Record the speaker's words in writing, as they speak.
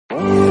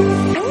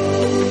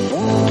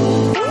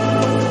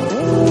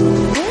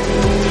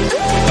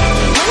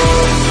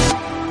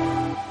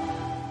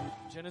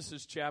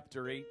Genesis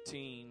chapter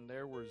 18,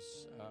 there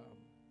was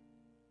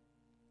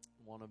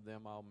one of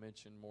them I'll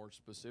mention more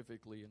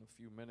specifically in a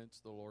few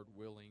minutes, the Lord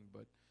willing,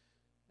 but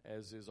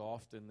as is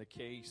often the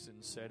case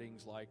in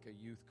settings like a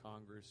youth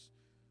congress,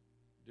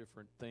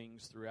 different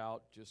things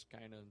throughout just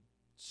kind of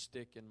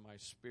stick in my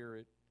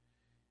spirit.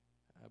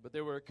 But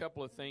there were a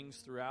couple of things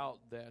throughout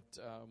that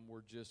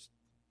were just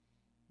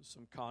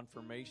some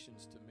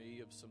confirmations to me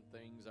of some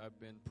things I've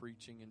been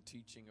preaching and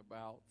teaching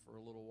about for a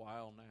little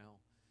while now.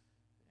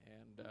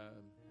 And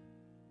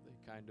they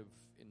kind of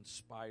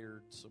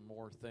inspired some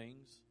more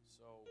things.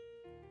 So,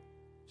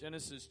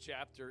 Genesis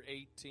chapter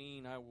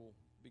 18, I will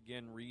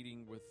begin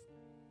reading with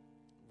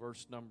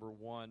verse number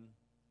 1.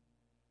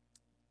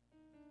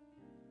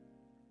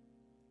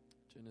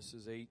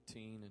 Genesis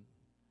 18 and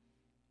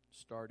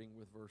starting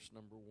with verse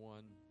number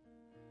 1.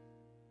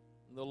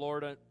 And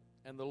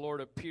the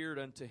Lord appeared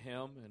unto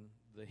him, and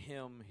the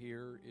him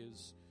here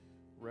is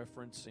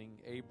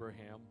referencing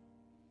Abraham.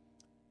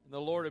 And the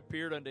Lord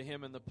appeared unto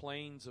him in the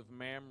plains of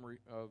Mamre,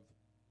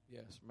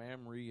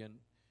 and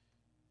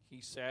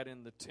he sat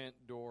in the tent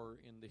door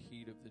in the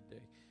heat of the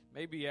day.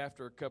 Maybe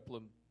after a couple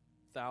of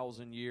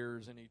 1,000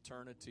 years in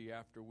eternity,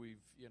 after we've,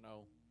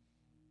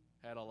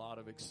 had a lot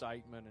of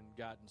excitement and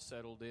gotten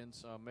settled in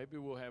some, maybe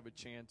we'll have a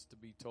chance to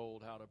be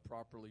told how to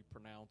properly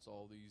pronounce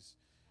all these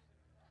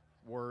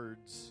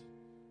words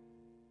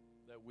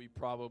that we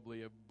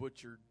probably have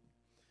butchered.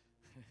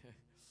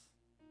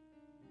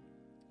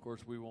 Of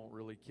course, we won't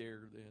really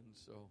care then,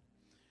 so.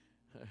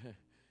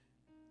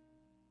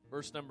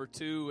 Verse number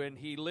 2, and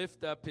he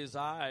lifted up his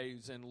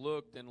eyes and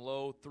looked, and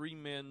lo, 3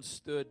 men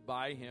stood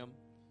by him.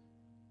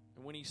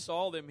 And when he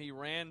saw them, he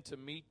ran to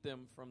meet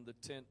them from the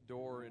tent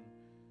door and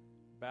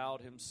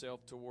bowed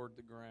himself toward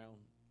the ground.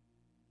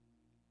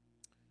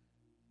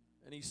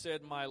 And he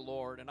said, my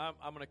Lord, and I'm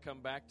going to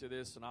come back to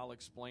this, and I'll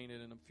explain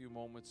it in a few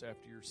moments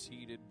after you're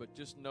seated, but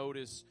just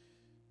notice,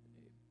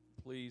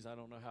 please, I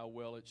don't know how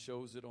well it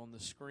shows it on the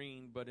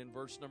screen, but in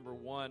verse number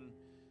 1,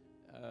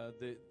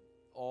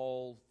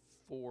 all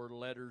 4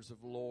 letters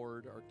of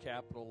Lord are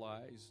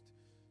capitalized.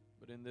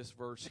 But in this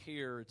verse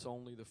here, it's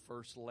only the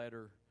first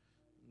letter,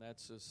 and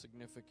that's a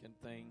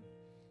significant thing.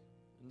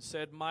 And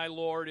said, my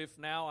Lord, if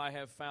now I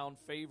have found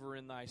favor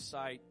in thy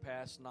sight,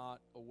 pass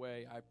not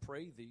away, I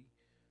pray thee,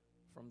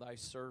 from thy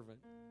servant.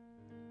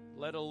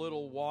 Let a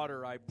little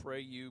water, I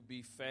pray you,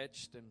 be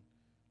fetched, and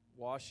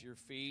wash your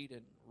feet,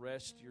 and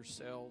rest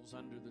yourselves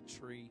under the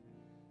tree.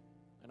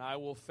 And I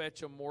will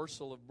fetch a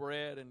morsel of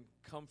bread, and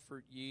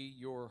comfort ye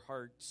your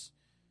hearts.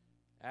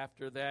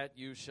 After that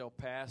you shall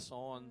pass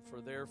on, for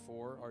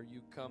therefore are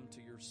you come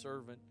to your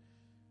servant.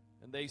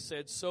 And they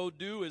said, so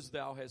do as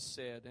thou hast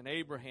said. And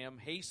Abraham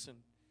hastened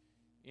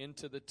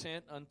into the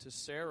tent unto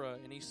Sarah,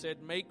 and he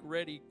said, make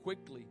ready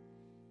quickly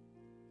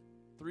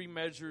 3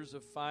 measures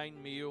of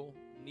fine meal,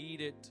 knead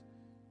it,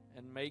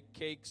 and make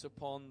cakes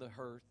upon the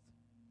hearth.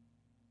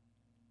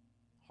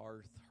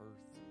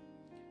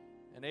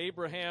 And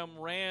Abraham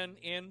ran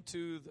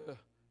into the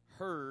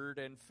herd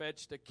and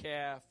fetched a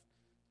calf,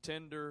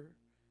 tender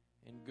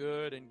and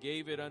good, and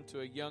gave it unto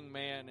a young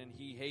man, and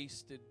he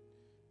hasted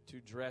to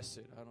dress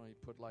it. I don't know, he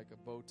put like a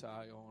bow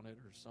tie on it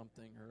or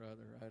something or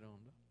other. I don't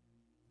know.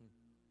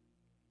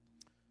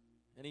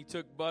 And he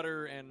took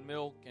butter and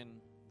milk and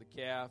the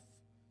calf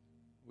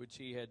which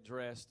he had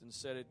dressed, and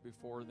set it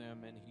before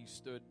them, and he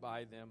stood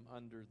by them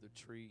under the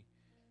tree,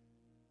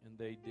 and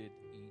they did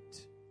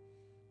eat.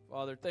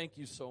 Father, thank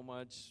you so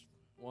much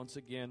once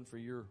again for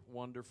your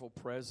wonderful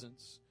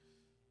presence.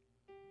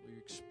 We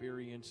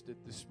experienced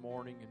it this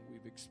morning, and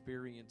we've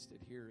experienced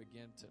it here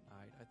again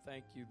tonight. I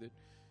thank you that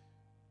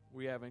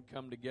we haven't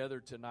come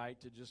together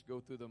tonight to just go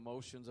through the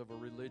motions of a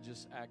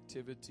religious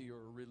activity or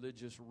a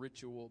religious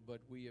ritual, but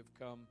we have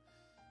come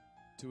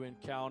to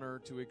encounter,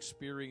 to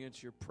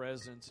experience your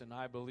presence, and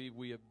I believe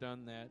we have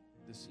done that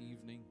this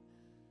evening.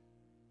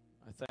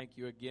 I thank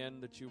you again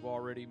that you've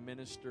already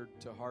ministered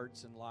to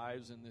hearts and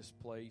lives in this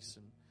place,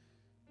 and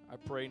I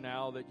pray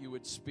now that you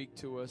would speak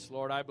to us.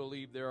 Lord, I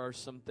believe there are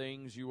some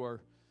things you are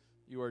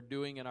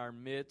doing in our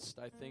midst.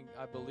 I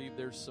believe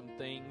there's some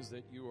things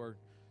that you are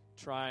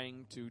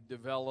trying to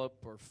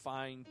develop or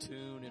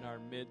fine-tune in our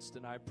midst,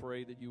 and I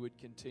pray that you would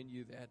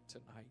continue that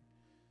tonight.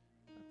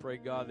 Pray,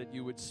 God, that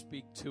you would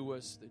speak to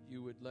us, that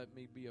you would let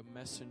me be a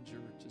messenger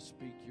to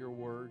speak your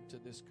word to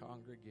this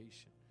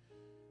congregation.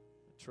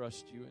 I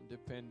trust you and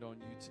depend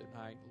on you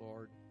tonight,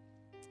 Lord,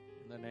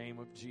 in the name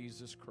of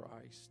Jesus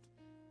Christ.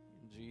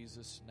 In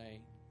Jesus'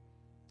 name,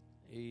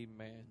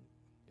 amen.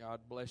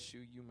 God bless you.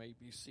 You may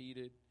be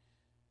seated.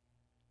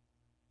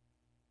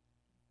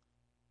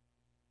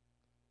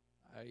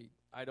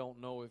 I don't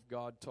know if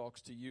God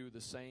talks to you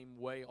the same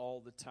way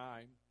all the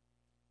time.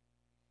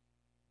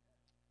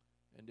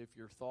 And if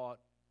your thought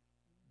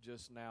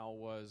just now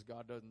was,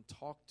 God doesn't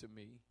talk to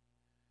me,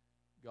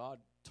 God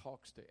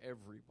talks to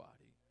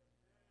everybody.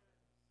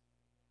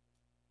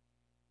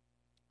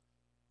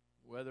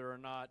 Whether or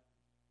not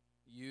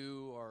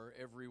you or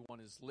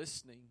everyone is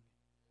listening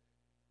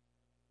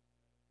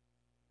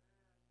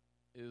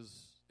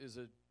is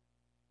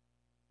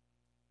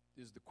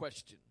the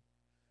question.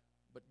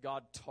 but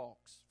God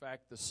talks. In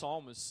fact, the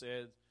psalmist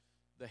said,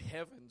 the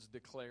heavens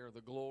declare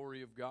the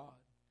glory of God.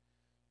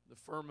 The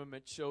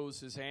firmament shows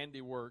his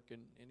handiwork,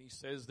 and he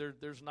says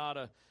there's not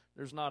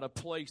a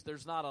place,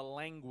 there's not a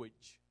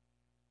language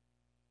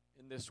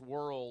in this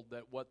world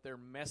that what their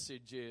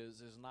message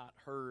is not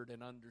heard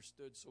and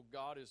understood. So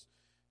God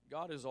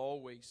is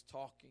always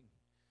talking.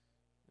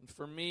 And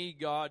for me,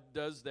 God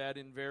does that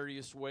in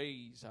various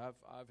ways.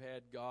 I've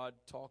had God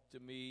talk to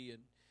me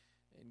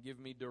and give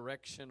me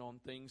direction on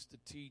things to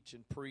teach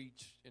and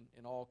preach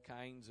in all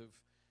kinds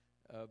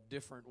of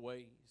different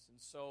ways. And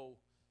so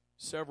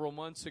several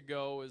months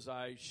ago, as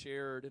I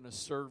shared in a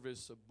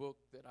service a book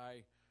that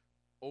I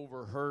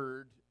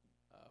overheard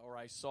or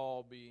I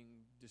saw being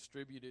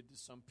distributed to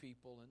some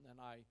people, and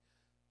then I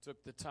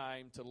took the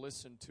time to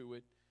listen to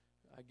it.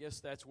 I guess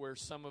that's where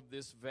some of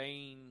this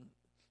vein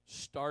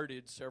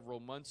started several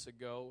months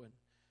ago,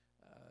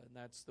 and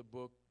that's the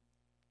book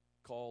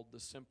called The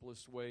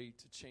Simplest Way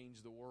to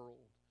Change the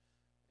World.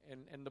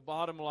 And the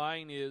bottom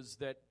line is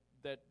that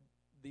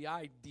the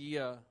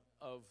idea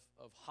of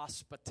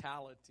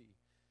hospitality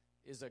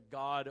is a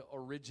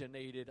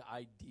God-originated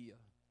idea.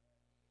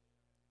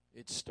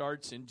 It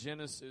starts in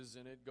Genesis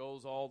and it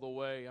goes all the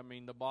way. I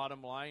mean, the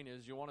bottom line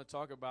is, you want to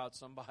talk about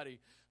somebody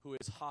who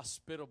is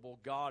hospitable.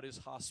 God is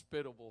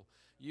hospitable.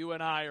 You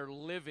and I are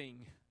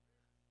living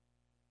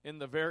in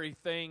the very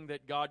thing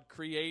that God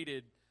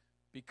created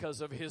because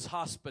of his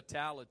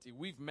hospitality.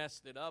 We've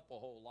messed it up a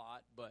whole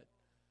lot, but...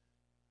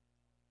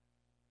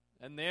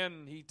 And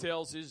then he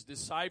tells his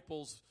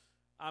disciples,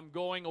 I'm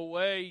going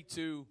away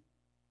to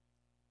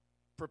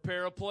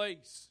prepare a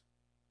place.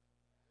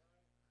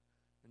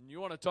 And you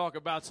want to talk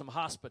about some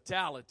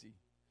hospitality.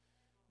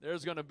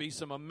 There's going to be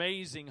some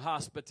amazing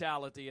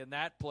hospitality in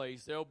that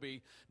place. There'll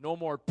be no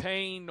more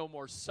pain, no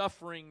more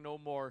suffering, no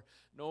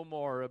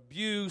more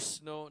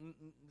abuse.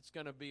 It's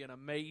going to be an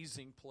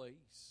amazing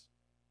place.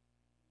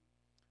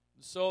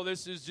 So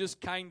this has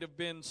just kind of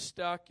been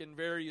stuck in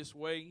various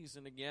ways.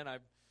 And again,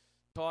 I've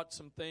taught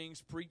some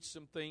things, preached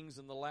some things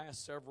in the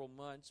last several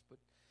months. But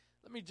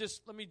let me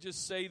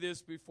just say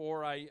this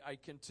before I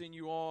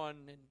continue on.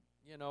 And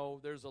you know,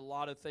 there's a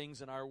lot of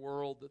things in our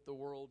world that the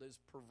world has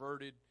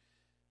perverted.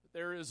 But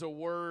there is a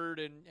word,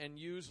 and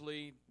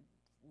usually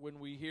when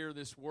we hear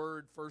this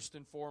word, first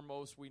and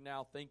foremost, we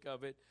now think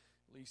of it,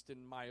 at least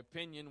in my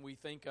opinion, we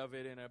think of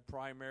it in a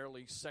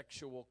primarily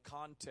sexual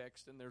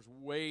context, and there's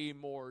way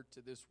more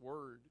to this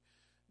word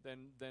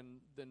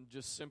than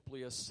just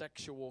simply a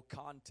sexual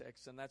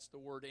context, and that's the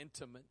word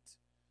intimate.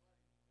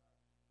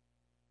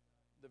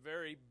 The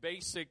very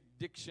basic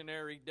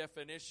dictionary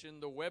definition,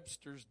 the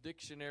Webster's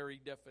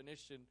dictionary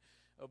definition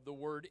of the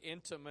word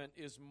intimate,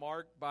 is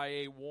marked by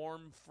a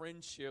warm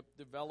friendship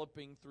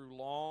developing through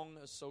long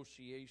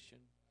association.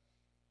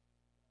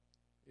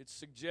 It's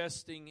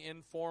suggesting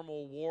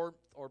informal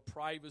warmth or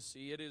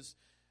privacy. It is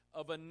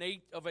of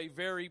a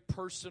very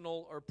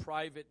personal or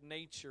private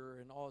nature,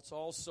 and it's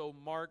also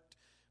marked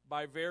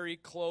by very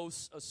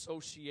close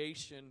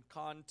association,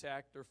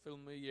 contact, or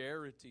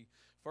familiarity.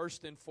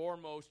 First and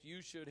foremost,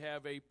 you should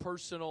have a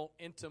personal,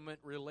 intimate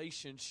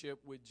relationship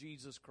with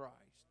Jesus Christ.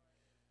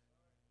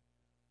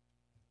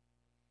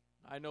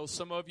 I know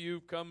some of you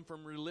come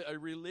from a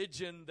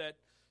religion that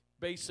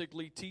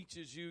basically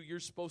teaches you you're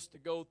supposed to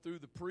go through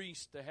the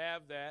priest to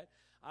have that.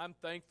 I'm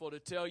thankful to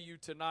tell you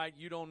tonight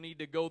you don't need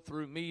to go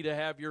through me to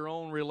have your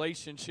own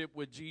relationship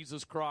with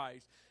Jesus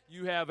Christ.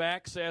 You have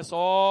access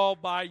all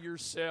by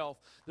yourself.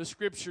 The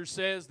Scripture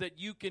says that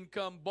you can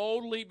come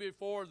boldly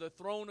before the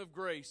throne of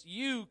grace.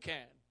 You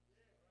can.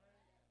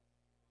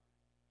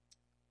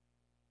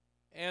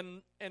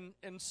 And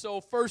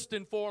so first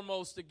and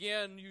foremost,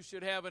 again, you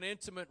should have an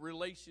intimate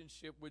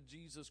relationship with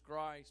Jesus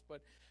Christ.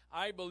 But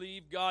I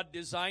believe God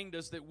designed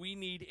us that we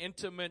need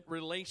intimate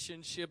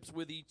relationships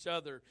with each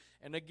other.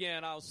 And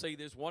again, I'll say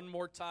this one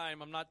more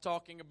time. I'm not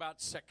talking about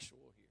sexual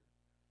here.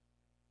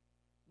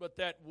 But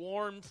that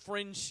warm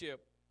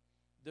friendship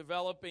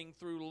developing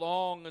through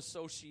long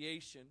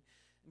association.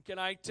 And can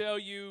I tell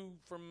you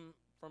from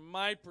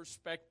my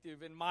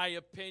perspective, in my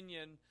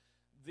opinion,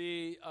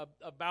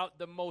 about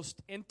the most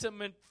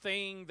intimate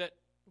thing that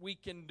we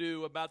can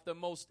do, about the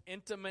most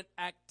intimate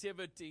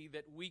activity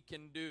that we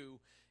can do,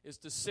 is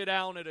to sit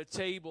down at a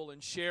table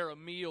and share a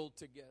meal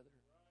together.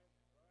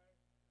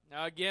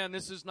 Now again,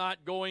 this is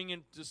not going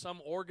into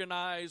some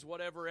organized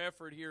whatever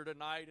effort here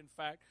tonight. In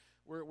fact,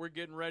 we're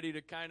getting ready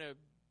to kind of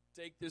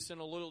take this in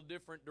a little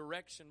different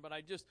direction, but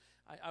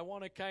I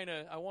want to kind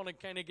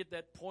of get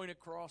that point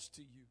across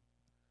to you.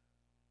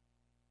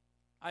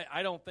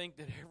 I don't think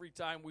that every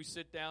time we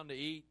sit down to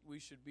eat, we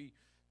should be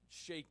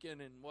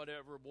shaking and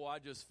whatever. Boy, I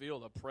just feel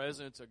the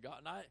presence of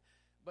God.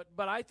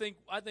 But I think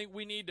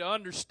we need to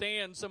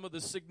understand some of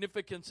the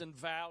significance and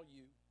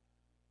value.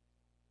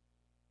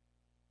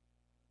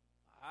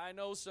 I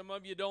know some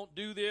of you don't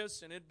do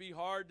this, and it'd be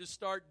hard to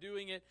start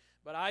doing it,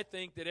 but I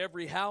think that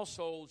every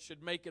household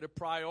should make it a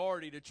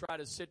priority to try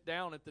to sit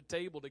down at the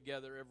table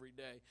together every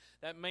day.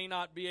 That may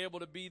not be able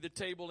to be the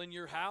table in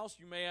your house.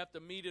 You may have to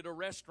meet at a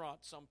restaurant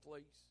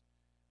someplace.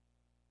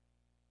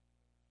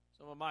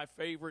 Some of my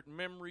favorite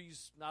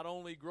memories, not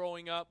only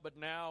growing up, but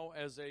now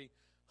as a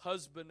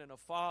husband and a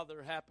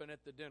father, happen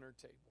at the dinner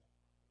table.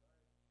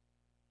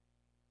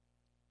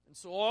 And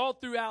so all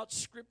throughout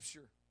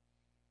Scripture,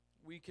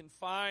 we can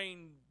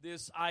find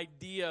this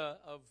idea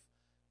of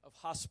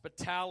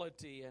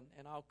hospitality.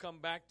 And I'll come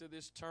back to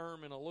this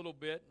term in a little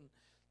bit, and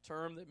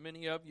term that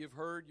many of you have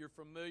heard, you're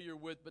familiar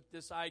with, but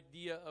this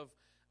idea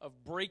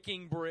of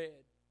breaking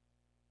bread.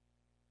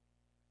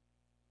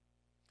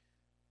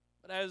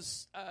 But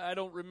as I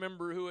don't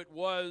remember who it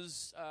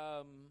was,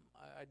 I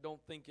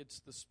don't think it's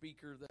the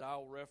speaker that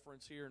I'll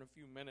reference here in a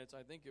few minutes.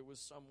 I think it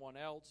was someone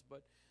else,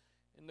 but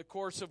in the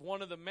course of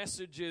one of the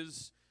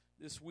messages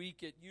this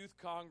week at Youth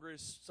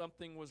Congress,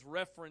 something was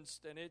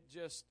referenced, and it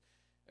just,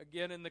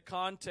 again, in the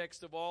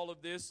context of all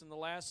of this in the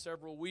last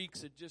several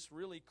weeks, it just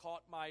really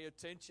caught my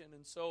attention.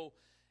 And so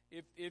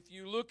if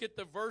you look at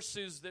the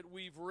verses that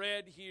we've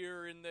read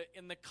here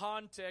in the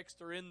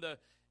context or in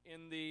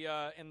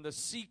the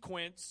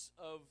sequence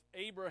of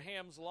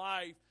Abraham's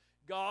life,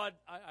 God,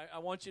 I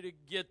want you to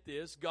get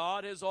this,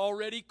 God has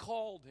already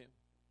called him.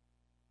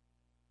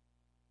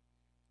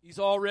 He's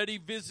already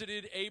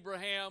visited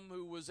Abraham,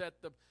 who was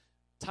at the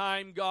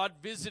time God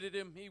visited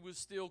him, he was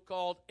still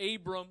called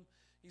Abram.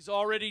 He's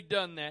already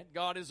done that.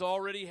 God has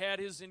already had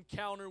his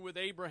encounter with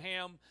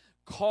Abraham,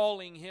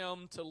 calling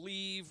him to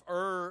leave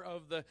Ur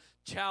of the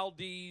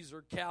Chaldees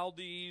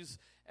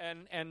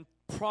and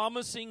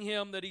promising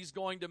him that he's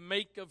going to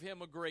make of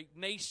him a great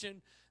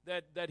nation,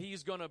 that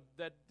his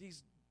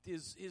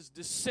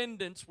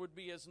descendants would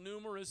be as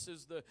numerous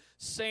as the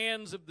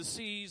sands of the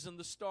seas and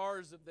the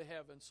stars of the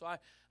heavens. So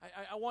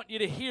I want you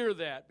to hear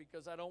that,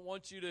 because I don't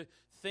want you to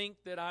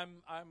think that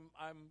I'm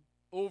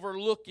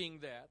overlooking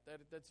that.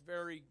 That's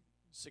very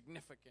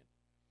significant.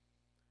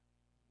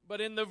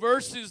 But in the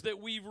verses that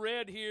we've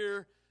read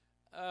here,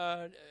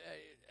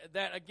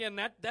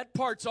 that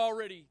part's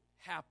already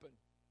happened.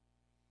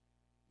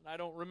 And I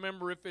don't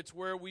remember if it's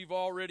where we've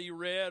already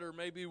read, or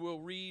maybe we'll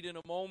read in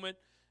a moment,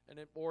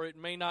 or it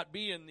may not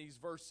be in these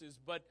verses.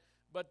 But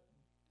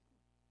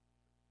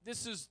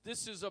this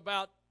is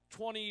about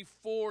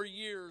 24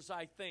 years,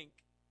 I think,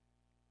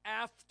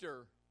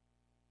 after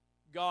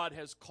God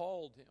has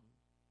called him.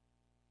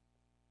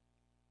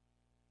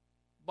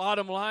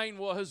 Bottom line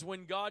was,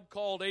 when God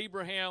called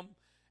Abraham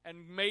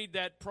and made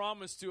that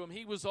promise to him,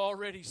 he was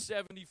already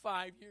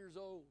 75 years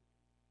old.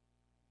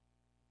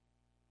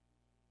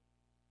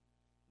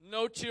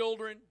 No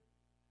children,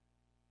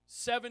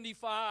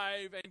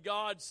 75, and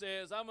God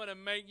says,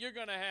 you're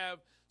going to have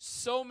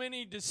so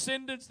many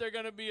descendants, they're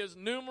going to be as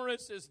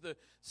numerous as the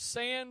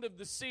sand of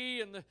the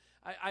sea. And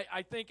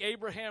I think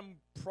Abraham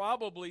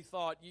probably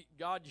thought,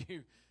 God,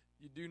 you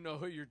do know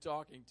who you're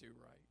talking to,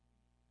 right?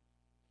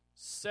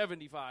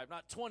 75,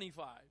 not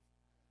 25.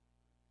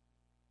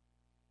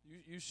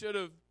 You should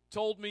have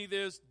told me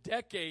this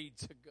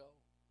decades ago.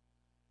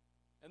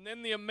 And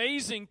then the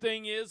amazing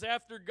thing is,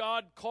 after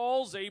God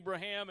calls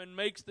Abraham and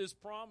makes this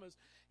promise,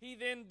 he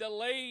then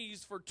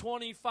delays for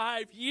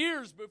 25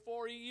 years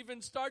before he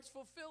even starts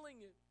fulfilling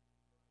it.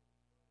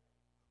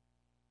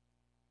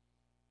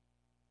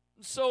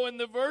 So in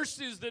the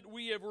verses that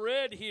we have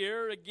read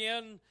here,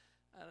 again,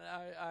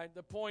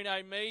 the point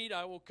I made,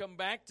 I will come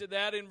back to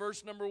that. In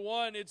verse number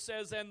 1, it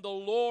says, "And the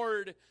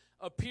Lord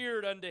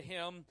appeared unto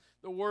him."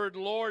 The word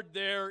Lord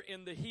there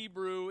in the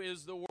Hebrew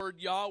is the word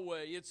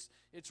Yahweh.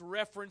 It's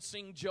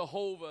referencing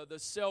Jehovah, the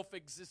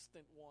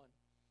self-existent one.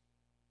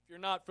 If you're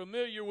not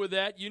familiar with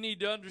that, you need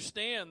to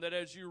understand that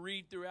as you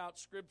read throughout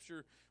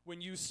Scripture, when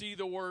you see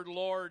the word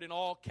Lord in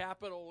all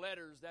capital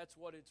letters, that's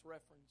what it's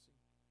referencing.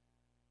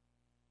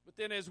 But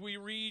then as we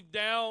read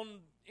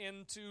down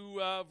into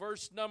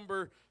verse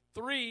number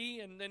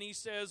 3, and then he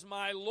says,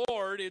 "My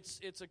Lord,"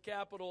 it's a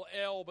capital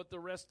L, but the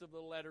rest of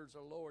the letters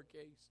are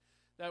lowercase.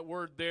 That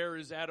word there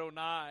is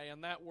Adonai,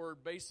 and that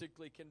word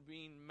basically can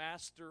mean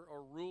master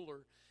or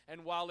ruler.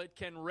 And while it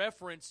can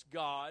reference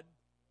God,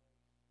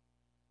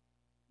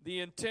 the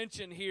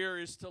intention here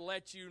is to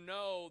let you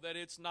know that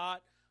it's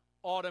not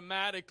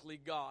automatically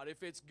God.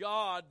 If it's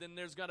God, then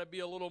there's got to be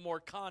a little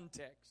more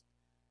context.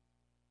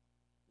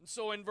 And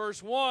so in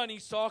verse 1,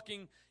 he's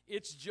talking,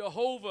 it's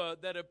Jehovah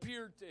that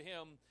appeared to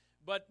him.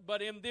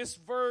 But in this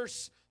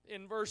verse,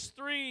 in verse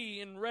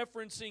 3, in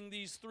referencing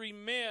these three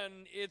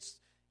men,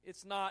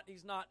 he's not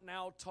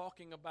now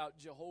talking about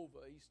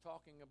Jehovah. He's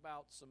talking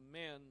about some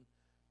men,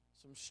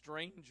 some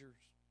strangers.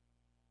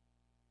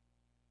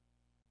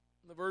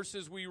 In the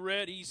verses we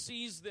read, he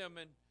sees them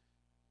and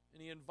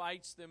he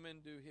invites them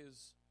into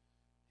his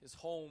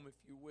home,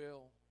 if you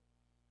will.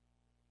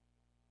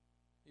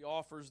 He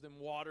offers them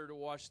water to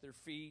wash their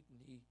feet,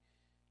 and he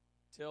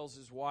tells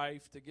his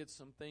wife to get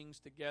some things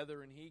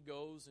together, and he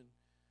goes and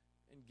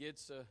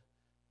gets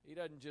he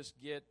doesn't just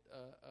get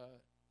a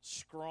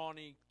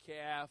scrawny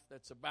calf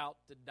that's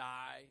about to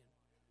die.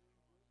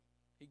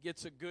 He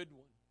gets a good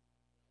one.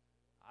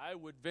 I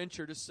would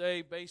venture to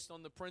say, based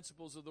on the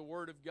principles of the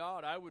Word of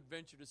God, I would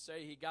venture to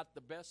say he got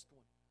the best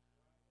one.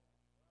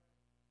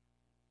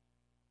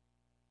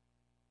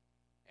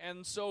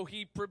 And so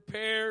he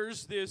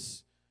prepares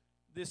this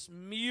this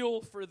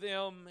meal for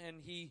them,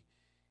 and he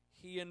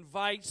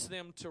invites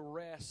them to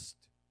rest.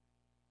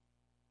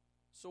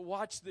 So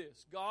watch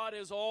this. God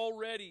has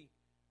already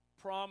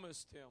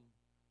promised him,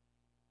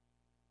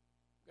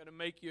 I'm going to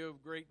make you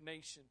a great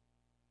nation.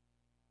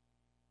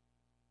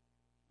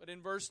 But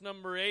in verse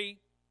number 9,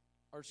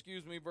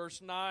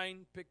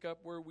 pick up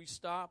where we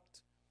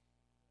stopped.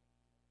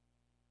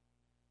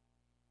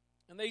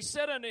 And they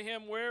said unto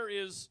him, Where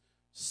is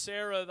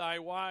Sarah thy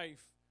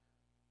wife?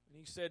 And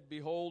he said,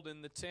 Behold,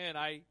 in the tent.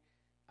 I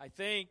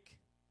think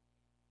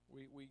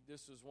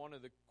this is one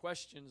of the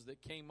questions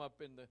that came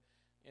up in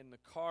the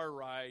car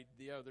ride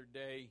the other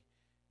day,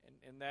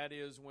 and that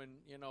is when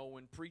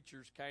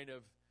preachers kind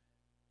of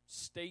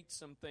state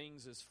some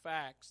things as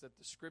facts that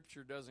the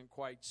Scripture doesn't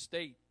quite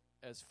state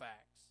as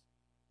facts.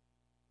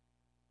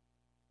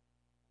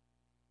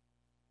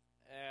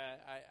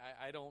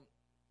 I don't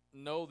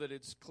know that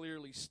it's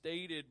clearly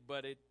stated,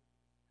 but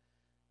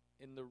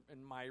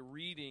in my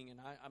reading, and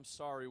I'm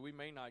sorry, we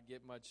may not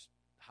get much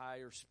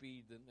higher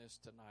speed than this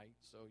tonight,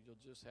 so you'll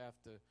just have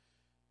to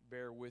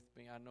bear with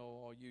me. I know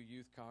all you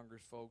Youth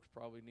Congress folks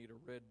probably need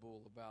a Red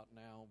Bull about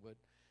now, but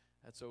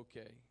that's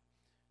okay.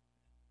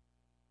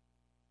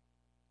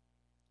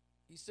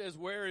 He says,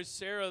 Where is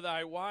Sarah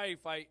thy wife?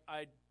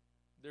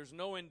 There's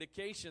no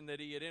indication that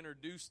he had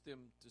introduced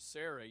them to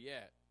Sarah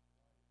yet.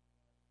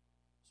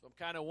 So I'm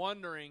kind of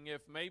wondering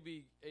if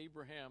maybe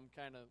Abraham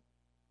kind of,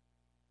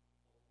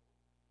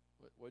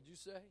 what'd you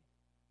say?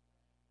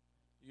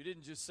 You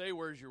didn't just say,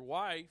 Where's your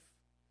wife?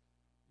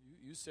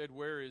 You said,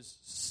 Where is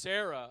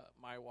Sarah,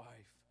 my wife?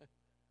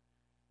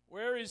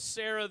 Where is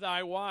Sarah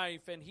thy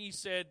wife? And he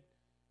said,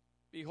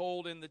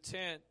 Behold, in the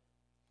tent.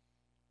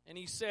 And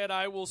he said,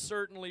 I will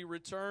certainly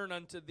return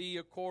unto thee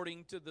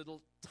according to the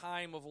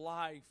time of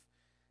life.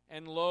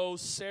 And lo,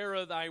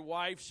 Sarah thy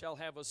wife shall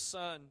have a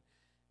son.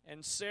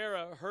 And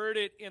Sarah heard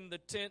it in the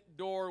tent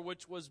door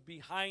which was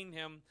behind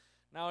him.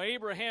 Now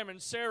Abraham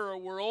and Sarah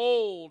were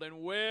old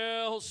and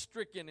well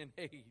stricken in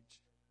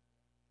age.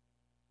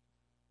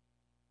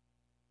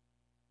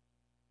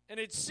 And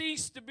it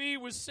ceased to be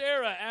with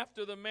Sarah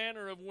after the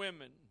manner of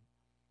women.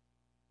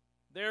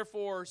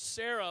 Therefore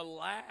Sarah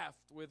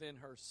laughed within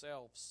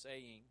herself,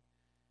 saying,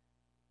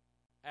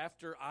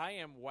 After I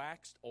am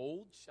waxed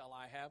old, shall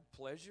I have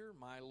pleasure,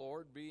 my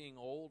Lord being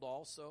old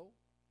also?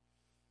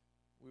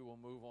 We will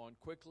move on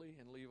quickly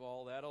and leave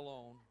all that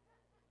alone.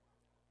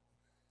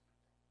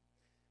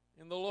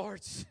 And the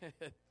Lord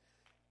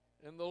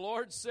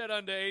said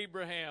unto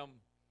Abraham,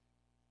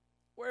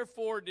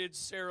 Wherefore did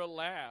Sarah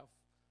laugh,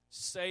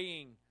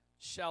 saying,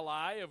 Shall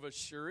I of a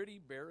surety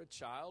bear a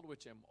child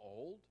which am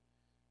old?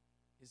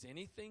 Is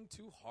anything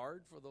too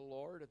hard for the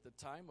Lord? At the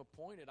time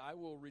appointed I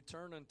will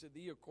return unto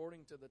thee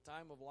according to the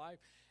time of life,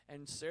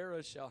 and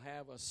Sarah shall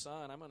have a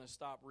son. I'm going to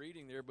stop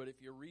reading there, but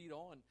if you read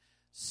on,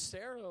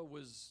 Sarah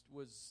was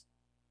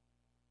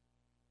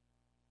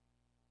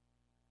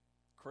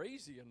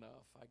crazy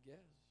enough, I guess,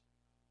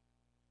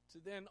 to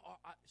then,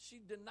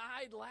 she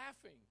denied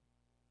laughing.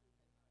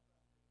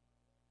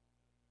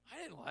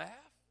 I didn't laugh.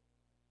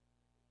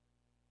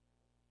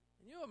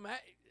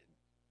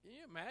 Can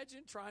you imagine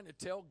trying to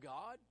tell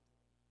God,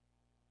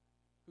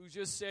 who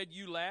just said,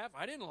 you laugh?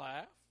 I didn't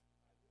laugh.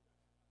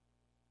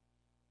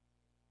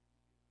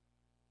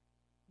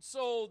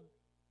 So,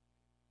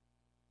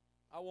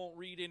 I won't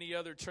read any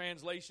other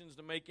translations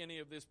to make any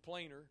of this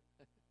plainer.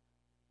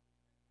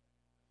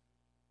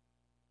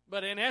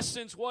 But in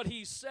essence, what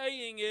he's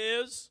saying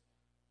is,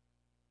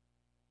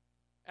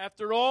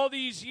 after all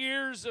these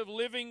years of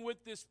living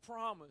with this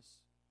promise,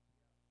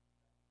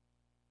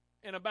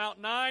 in about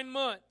 9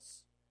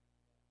 months,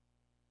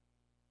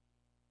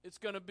 it's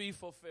going to be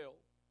fulfilled.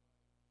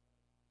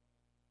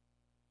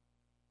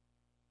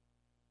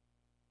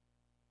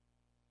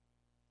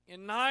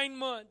 In 9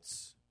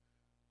 months,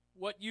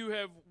 what you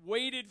have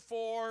waited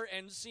for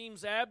and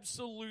seems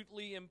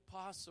absolutely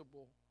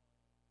impossible,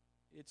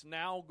 it's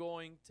now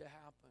going to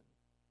happen.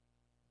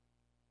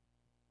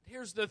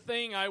 Here's the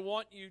thing I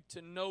want you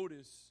to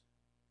notice.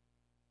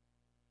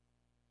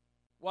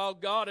 While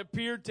God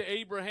appeared to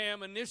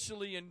Abraham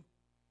initially and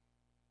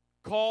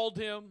called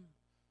him,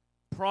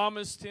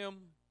 promised him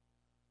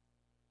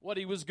what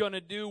he was going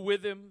to do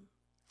with him,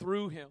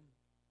 through him,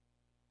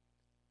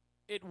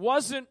 it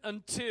wasn't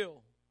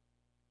until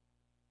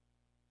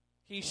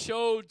he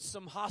showed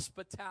some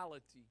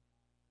hospitality,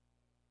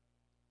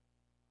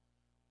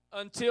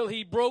 until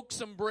he broke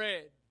some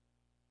bread,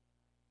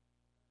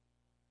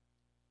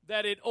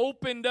 that it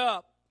opened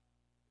up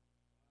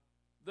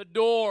the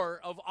door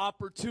of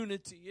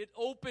opportunity. It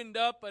opened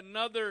up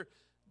another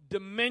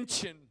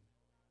dimension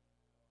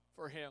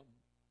for him.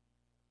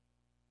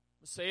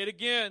 I'll say it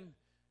again.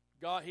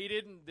 God,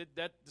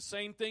 the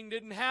same thing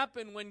didn't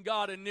happen when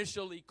God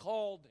initially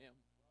called him.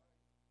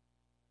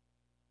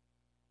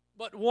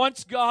 But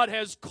once God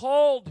has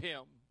called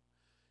him,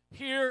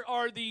 here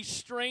are these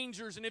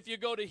strangers. And if you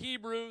go to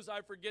Hebrews,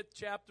 I forget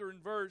chapter and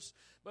verse,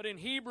 but in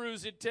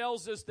Hebrews it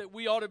tells us that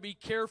we ought to be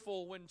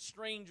careful when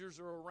strangers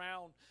are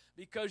around,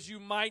 because you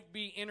might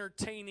be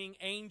entertaining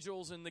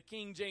angels, and the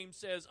King James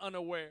says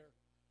unaware.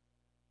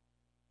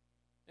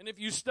 And if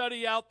you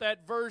study out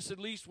that verse, at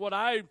least what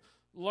I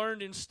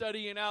learned in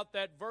studying out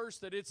that verse,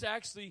 that it's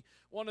actually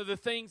one of the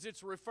things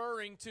it's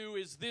referring to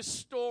is this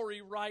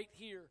story right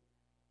here.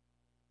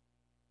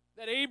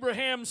 That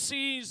Abraham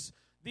sees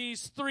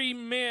these three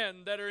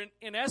men that are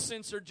in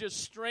essence are just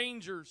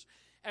strangers.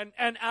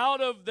 And out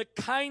of the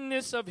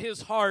kindness of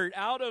his heart,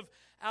 out of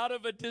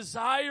a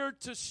desire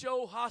to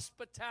show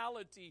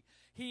hospitality,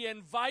 he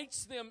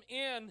invites them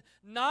in,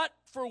 not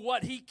for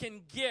what he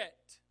can get,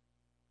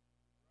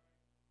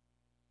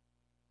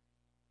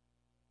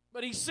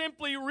 but he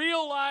simply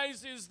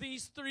realizes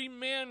these three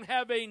men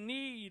have a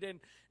need. And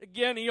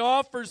again, he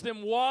offers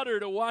them water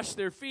to wash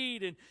their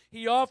feet. And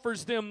he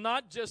offers them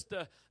not just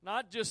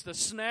a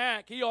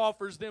snack. He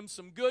offers them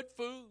some good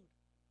food.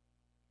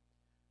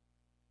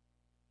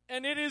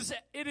 And it is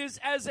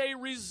as a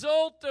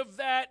result of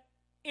that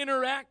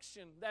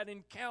interaction, that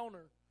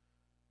encounter,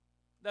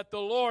 that the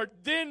Lord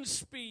then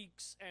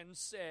speaks and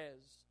says,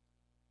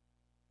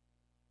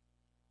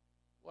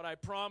 what I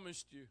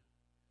promised you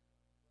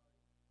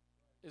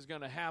is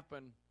going to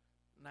happen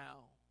now.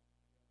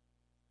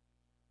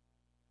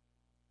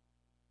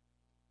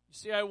 You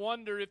see, I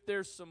wonder if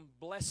there's some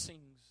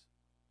blessings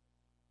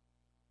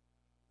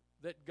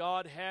that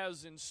God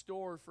has in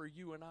store for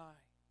you and I.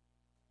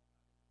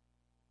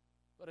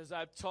 But as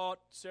I've taught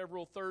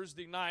several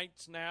Thursday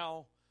nights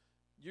now,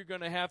 you're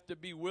going to have to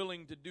be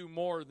willing to do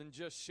more than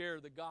just share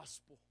the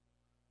gospel.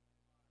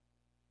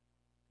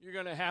 You're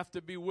going to have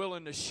to be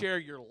willing to share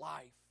your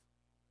life.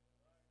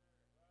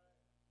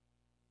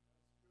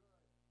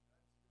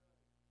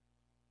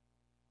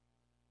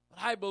 But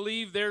I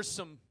believe there's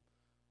some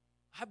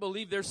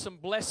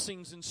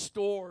blessings in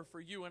store for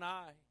you and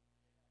I.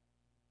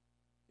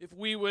 If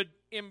we would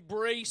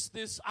embrace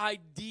this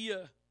idea.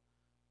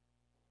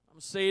 I'm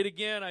going to say it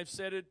again. I've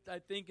said it, I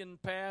think, in the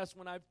past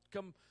when I've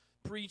come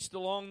preached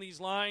along these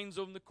lines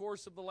over the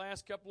course of the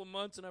last couple of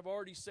months, and I've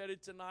already said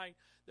it tonight.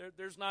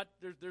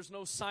 There's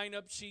no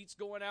sign-up sheets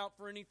going out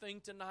for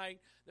anything tonight.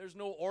 There's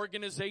no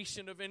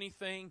organization of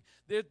anything.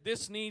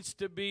 This needs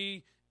to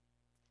be,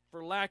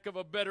 for lack of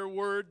a better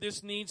word,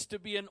 this needs to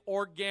be an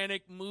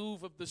organic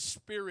move of the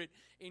Spirit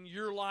in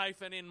your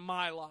life and in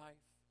my life.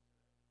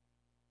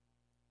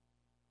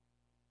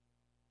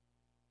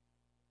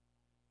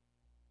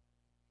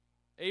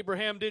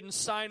 Abraham didn't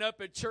sign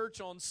up at church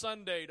on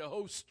Sunday to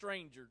host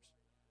strangers.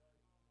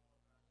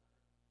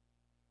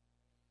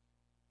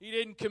 He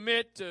didn't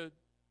commit to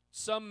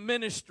some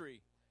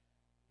ministry.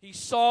 He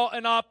saw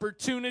an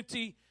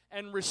opportunity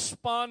and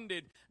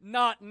responded,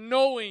 not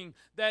knowing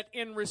that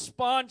in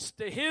response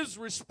to his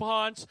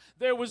response,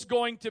 there was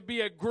going to be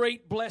a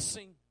great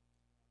blessing.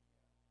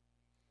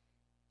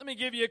 Let me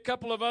give you a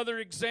couple of other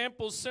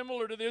examples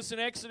similar to this. In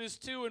Exodus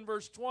 2 and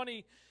verse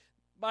 20,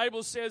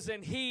 Bible says,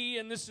 and he,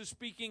 and this is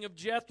speaking of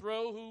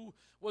Jethro, who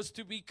was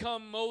to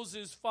become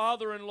Moses'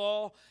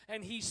 father-in-law,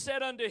 and he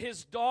said unto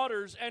his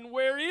daughters, and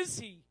where is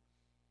he?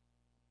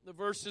 The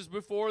verses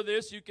before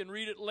this, you can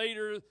read it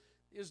later.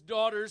 His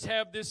daughters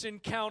have this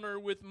encounter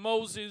with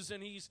Moses,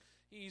 and he's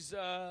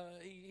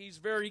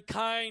very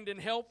kind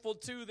and helpful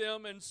to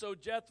them. And so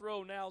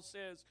Jethro now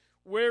says,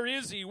 where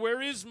is he?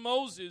 Where is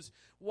Moses?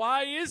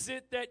 Why is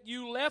it that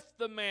you left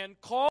the man?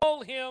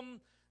 Call him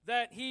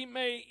that he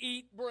may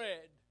eat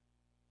bread.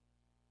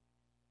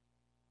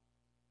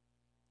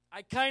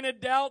 I kind of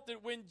doubt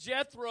that when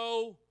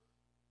Jethro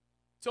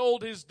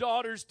told his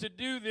daughters to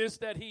do this,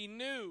 that he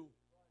knew,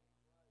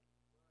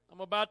 I'm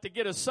about to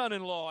get a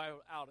son-in-law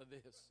out of this.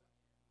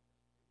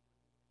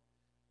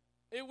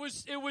 It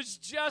was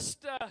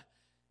just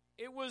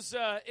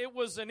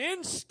an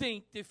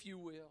instinct, if you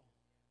will.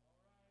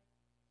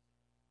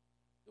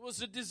 It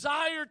was a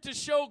desire to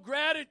show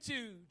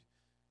gratitude.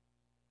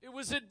 It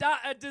was a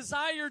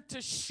desire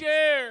to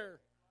share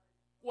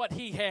what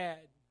he had.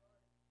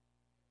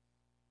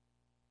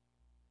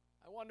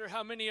 I wonder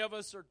how many of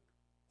us are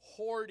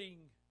hoarding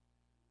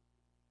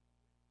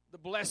the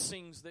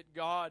blessings that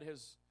God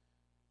has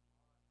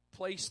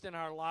placed in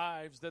our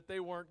lives, that they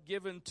weren't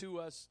given to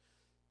us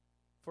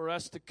for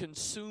us to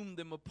consume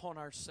them upon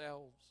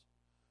ourselves.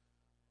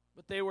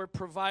 But they were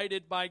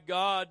provided by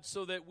God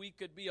so that we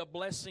could be a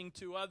blessing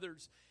to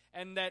others,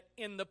 and that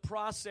in the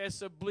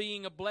process of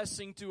being a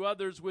blessing to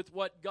others with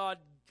what God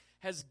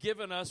has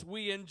given us,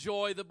 we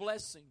enjoy the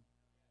blessing.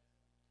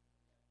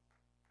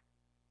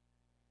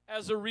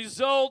 As a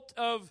result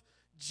of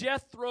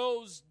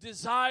Jethro's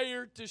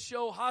desire to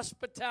show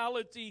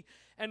hospitality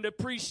and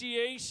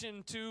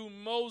appreciation to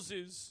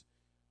Moses,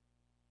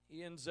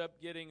 he ends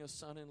up getting a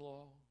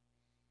son-in-law.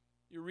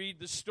 You read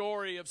the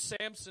story of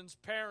Samson's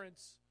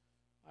parents.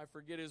 I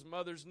forget his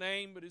mother's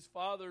name, but his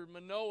father,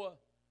 Manoah.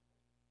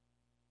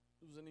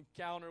 It was an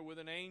encounter with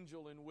an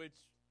angel in which,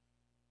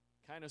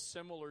 kind of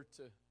similar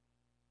to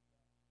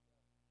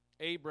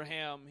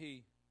Abraham,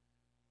 he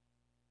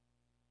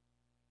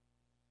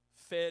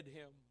fed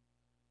him,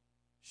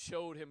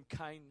 showed him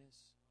kindness.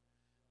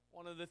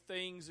 One of the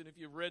things, and if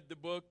you've read the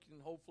book,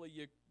 and hopefully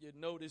you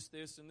noticed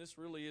this, and this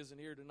really isn't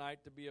here tonight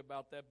to be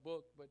about that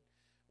book, but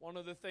One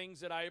of the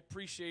things that I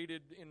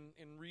appreciated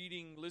in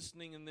reading,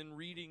 listening, and then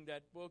reading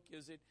that book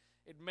is it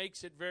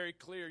makes it very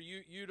clear.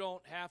 You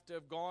don't have to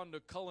have gone to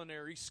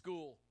culinary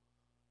school.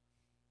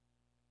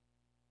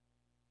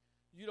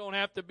 You don't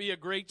have to be a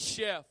great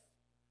chef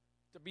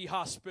to be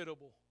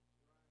hospitable.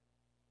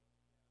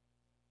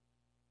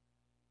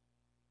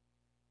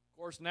 Of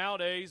course,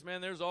 nowadays,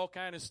 man, there's all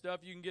kind of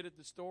stuff you can get at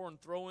the store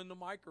and throw in the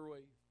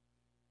microwave.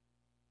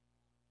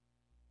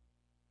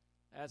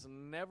 That's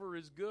never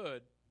as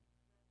good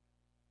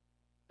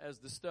as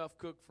the stuff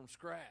cooked from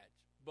scratch.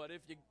 But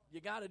if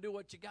you got to do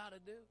what you got to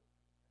do.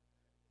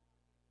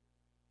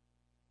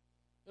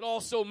 It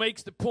also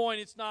makes the point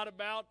it's not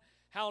about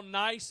how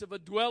nice of a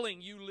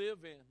dwelling you live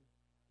in.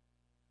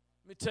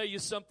 Let me tell you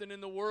something, in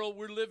the world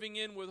we're living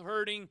in with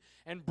hurting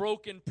and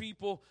broken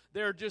people,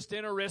 they're just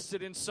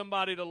interested in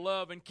somebody to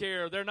love and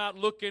care. They're not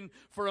looking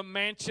for a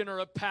mansion or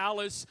a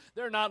palace.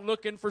 They're not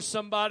looking for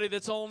somebody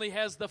that only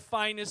has the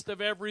finest of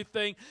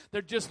everything.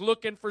 They're just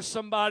looking for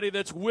somebody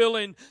that's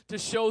willing to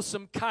show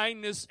some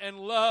kindness and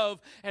love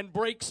and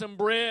break some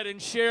bread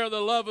and share the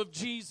love of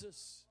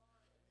Jesus.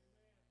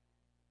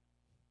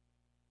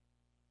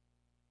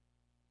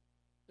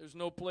 There's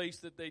no place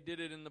that they did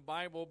it in the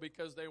Bible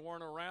because they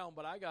weren't around,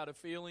 but I got a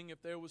feeling if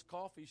there was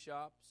coffee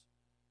shops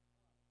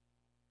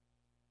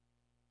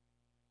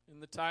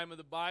in the time of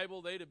the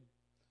Bible, there'd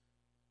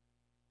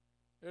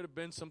have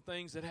been some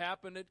things that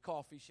happened at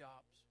coffee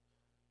shops.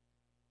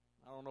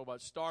 I don't know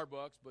about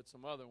Starbucks, but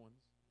some other ones.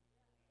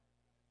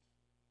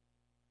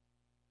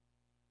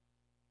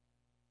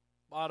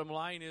 Bottom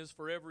line is,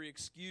 for every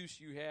excuse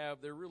you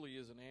have, there really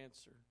is an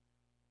answer.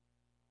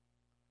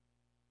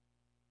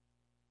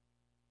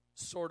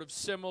 Sort of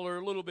similar,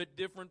 a little bit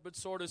different, but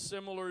sort of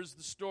similar is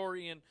the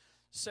story in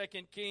 2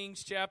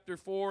 Kings chapter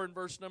 4 and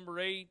verse number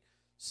 8.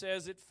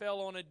 Says, it fell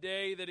on a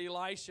day that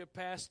Elisha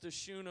passed to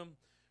Shunem,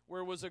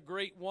 where was a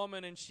great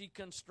woman, and she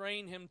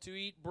constrained him to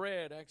eat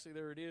bread. Actually,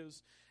 there it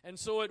is. And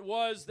so it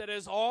was that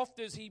as oft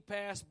as he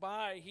passed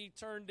by, he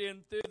turned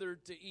in thither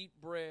to eat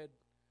bread.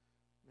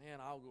 Man,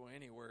 I'll go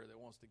anywhere that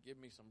wants to give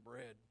me some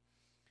bread.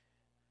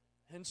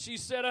 And she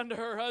said unto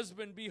her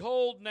husband,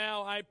 behold,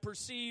 now I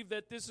perceive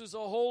that this is a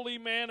holy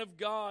man of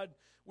God,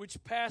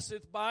 which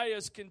passeth by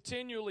us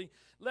continually.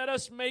 Let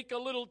us make a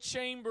little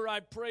chamber,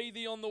 I pray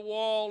thee, on the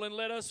wall, and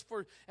let us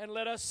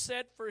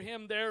set for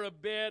him there a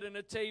bed and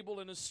a table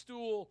and a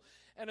stool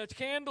and a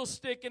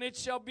candlestick, and it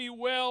shall be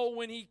well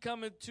when he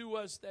cometh to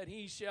us that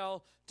he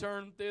shall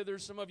turn thither.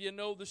 Some of you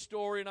know the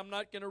story, and I'm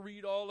not going to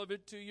read all of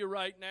it to you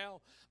right now.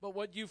 But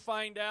what you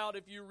find out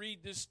if you read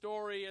this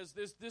story is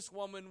this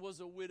woman was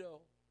a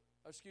widow.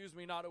 Excuse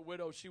me, not a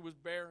widow. She was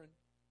barren.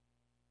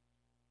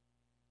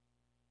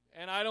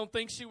 And I don't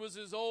think she was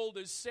as old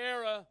as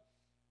Sarah,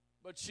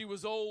 but she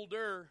was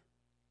older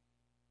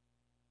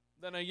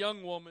than a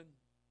young woman.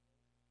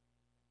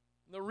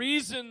 The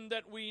reason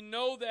that we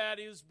know that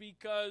is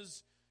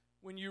because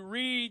when you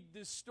read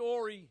this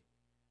story,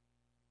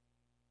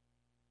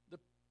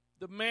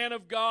 the man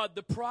of God,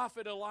 the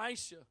prophet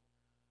Elisha,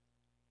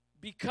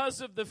 because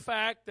of the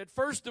fact that,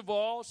 first of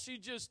all, she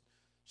just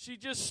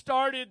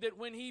started that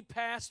when he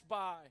passed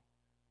by,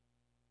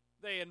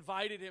 they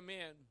invited him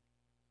in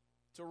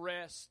to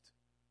rest,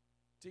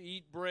 to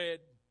eat bread.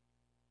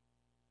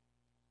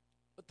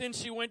 But then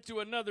she went to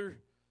another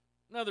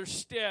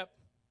step,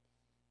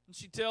 and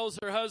she tells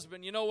her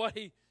husband, you know what,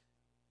 he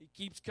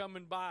keeps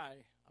coming by.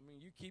 I mean,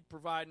 you keep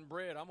providing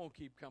bread, I'm going to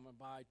keep coming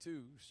by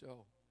too,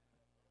 so.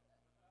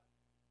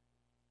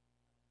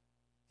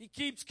 He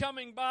keeps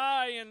coming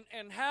by,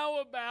 and how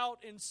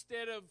about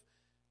instead of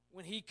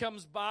when he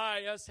comes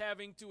by, us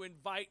having to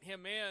invite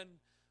him in,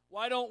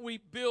 why don't we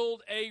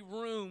build a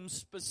room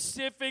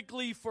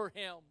specifically for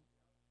him?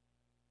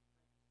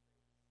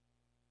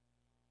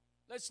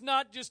 Let's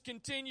not just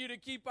continue to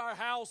keep our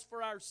house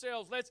for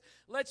ourselves.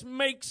 Let's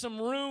make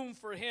some room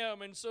for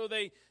him. And so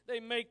they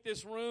make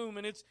this room,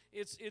 and it's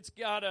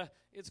got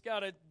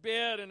a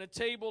bed and a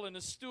table and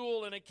a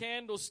stool and a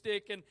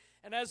candlestick. And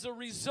as a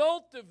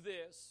result of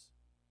this,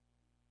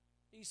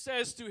 he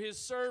says to his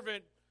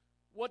servant,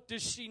 what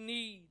does she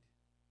need?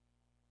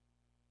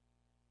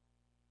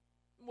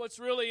 What's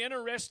really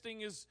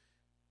interesting is,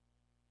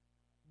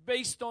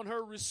 based on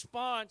her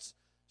response,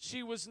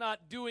 she was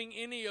not doing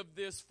any of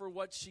this for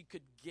what she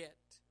could get.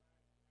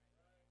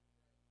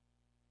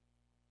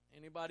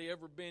 Anybody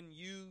ever been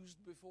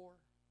used before?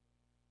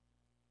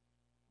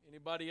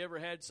 Anybody ever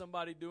had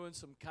somebody doing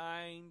some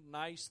kind,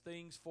 nice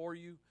things for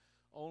you,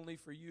 only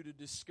for you to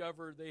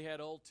discover they had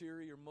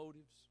ulterior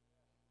motives?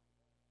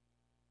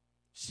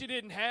 She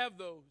didn't have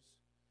those.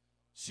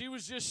 She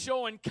was just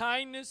showing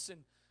kindness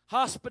and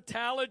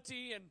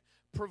hospitality and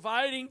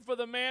providing for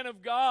the man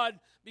of God,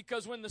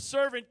 because when the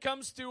servant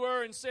comes to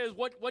her and says,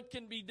 what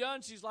can be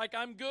done? She's like,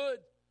 I'm good.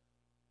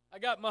 I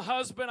got my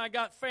husband, I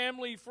got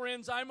family,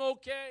 friends, I'm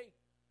okay.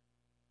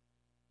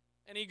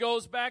 And he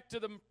goes back to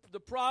the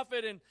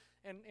prophet,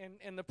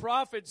 and the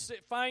prophet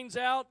finds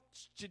out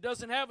she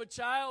doesn't have a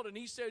child, and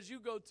he says, you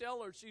go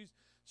tell her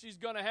she's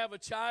going to have a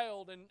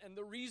child. And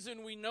the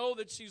reason we know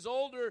that she's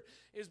older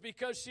is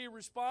because she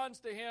responds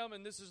to him,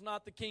 and this is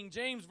not the King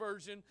James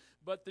Version,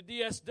 but the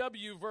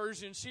DSW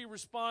version. She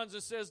responds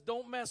and says,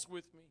 don't mess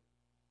with me.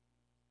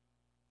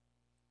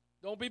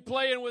 Don't be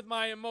playing with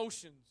my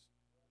emotions.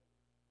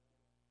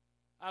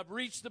 I've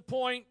reached the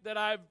point that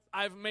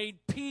I've made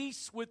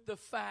peace with the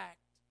fact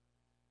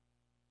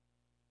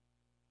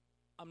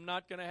I'm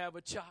not going to have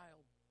a child.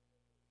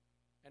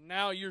 And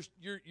now you're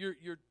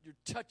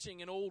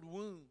touching an old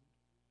wound.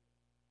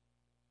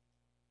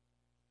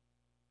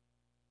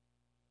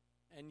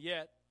 And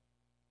yet,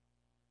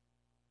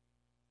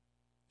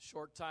 a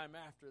short time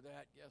after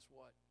that, guess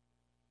what?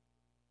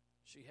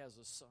 She has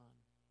a son.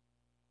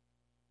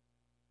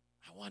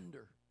 I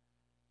wonder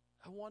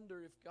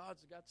if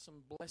God's got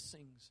some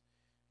blessings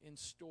in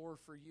store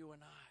for you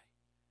and I.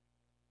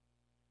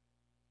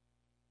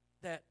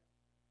 That,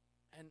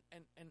 and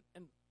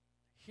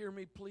hear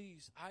me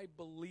please, I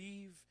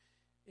believe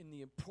in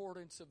the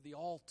importance of the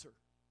altar.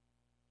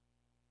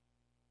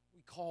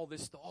 We call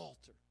this the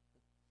altar.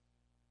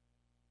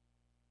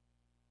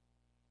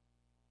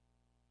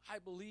 I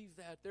believe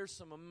that there's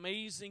some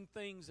amazing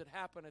things that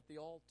happen at the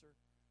altar.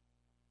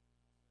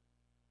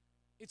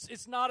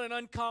 It's not an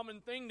uncommon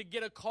thing to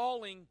get a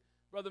calling,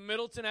 Brother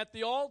Middleton, at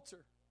the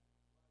altar.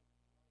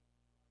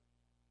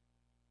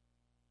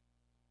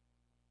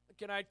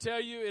 Can I tell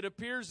you, it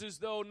appears as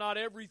though not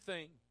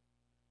everything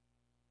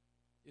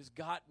is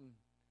gotten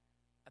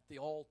at the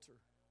altar.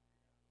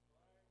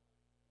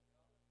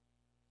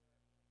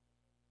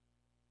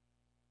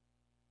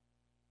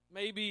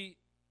 Maybe,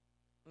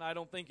 and I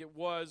don't think it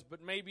was,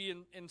 but maybe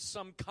in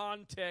some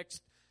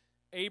context,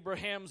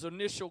 Abraham's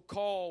initial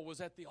call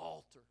was at the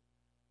altar.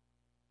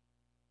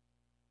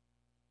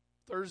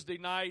 Thursday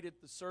night at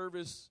the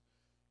service,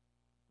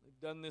 they've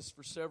done this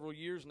for several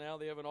years now.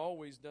 They haven't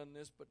always done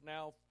this, but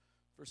now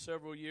for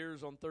several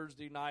years on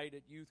Thursday night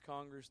at Youth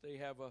Congress, they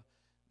have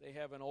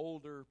an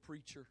older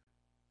preacher,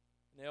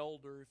 an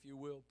elder, if you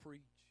will,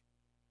 preach.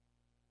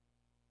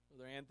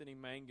 Brother Anthony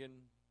Mangan,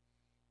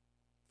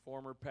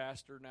 former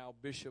pastor, now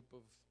bishop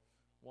of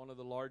one of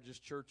the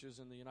largest churches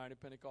in the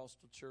United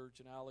Pentecostal Church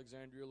in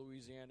Alexandria,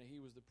 Louisiana. He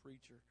was the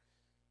preacher.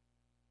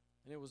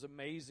 And it was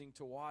amazing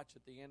to watch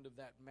at the end of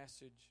that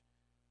message.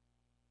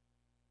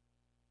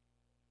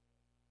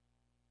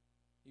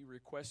 He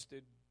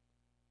requested,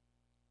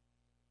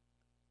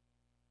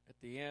 at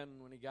the end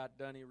when he got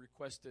done, he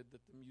requested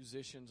that the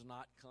musicians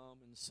not come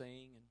and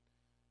sing. And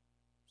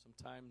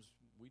sometimes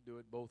we do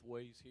it both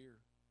ways here.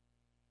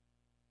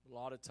 A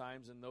lot of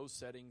times in those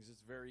settings,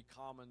 it's very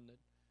common that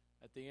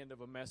at the end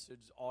of a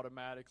message,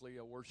 automatically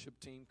a worship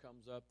team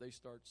comes up, they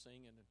start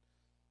singing, and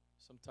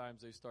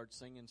sometimes they start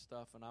singing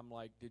stuff, and I'm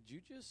like, did you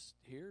just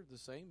hear the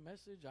same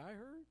message I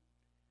heard?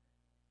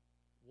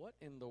 What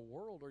in the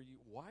world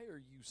why are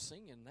you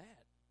singing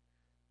that?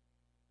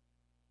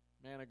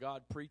 Man of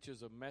God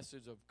preaches a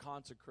message of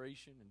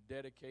consecration and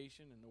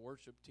dedication, and the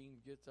worship team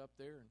gets up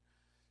there and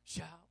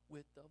shout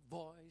with the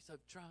voice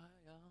of triumph.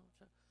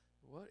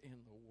 What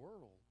in the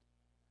world?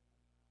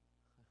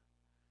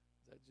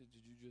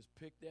 Did you just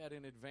pick that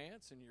in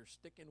advance and you're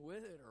sticking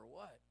with it or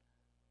what?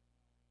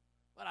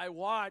 But I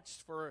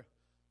watched for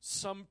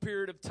some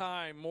period of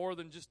time, more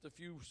than just a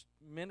few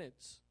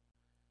minutes.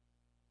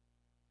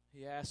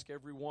 He asked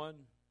everyone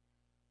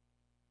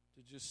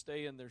to just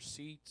stay in their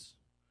seats.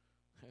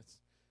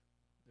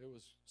 There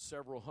was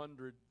several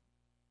hundred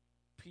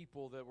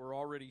people that were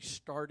already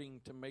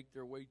starting to make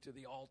their way to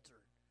the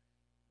altar.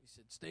 He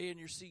said, stay in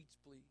your seats,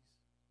 please.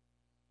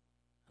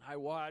 And I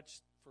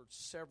watched for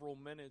several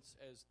minutes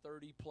as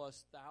 30,000+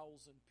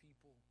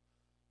 people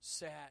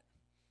sat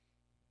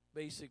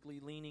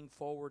basically leaning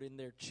forward in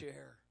their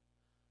chair.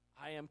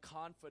 I am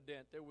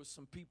confident there was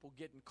some people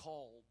getting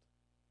called.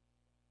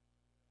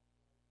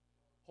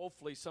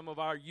 Hopefully some of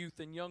our youth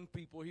and young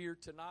people here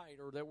tonight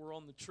or that were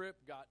on the trip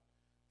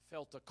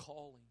felt a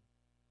calling.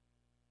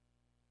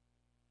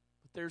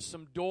 But there's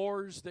some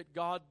doors that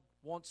God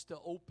wants to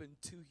open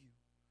to you.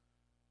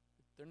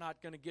 They're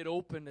not going to get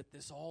open at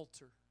this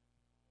altar.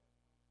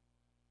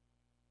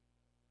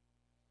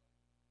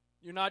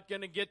 You're not going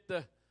to get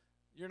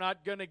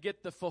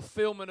the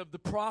fulfillment of the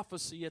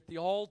prophecy at the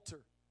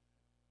altar.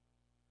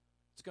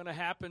 It's going to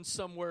happen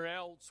somewhere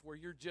else where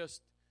you're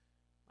just,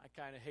 I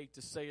kind of hate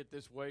to say it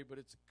this way, but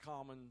it's a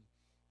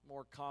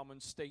more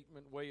common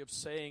statement way of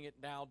saying it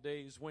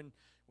nowadays, when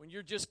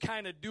you're just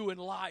kind of doing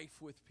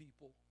life with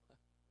people.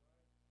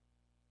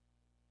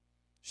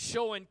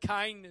 Showing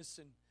kindness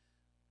and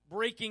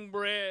breaking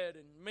bread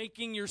and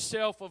making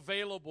yourself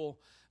available,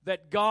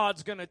 that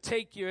God's going to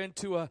take you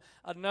into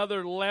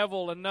another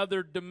level,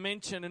 another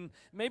dimension. And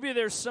maybe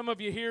there's some of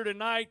you here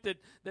tonight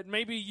that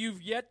maybe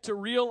you've yet to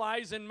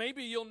realize, and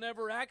maybe you'll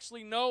never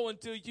actually know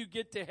until you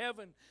get to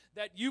heaven,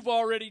 that you've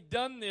already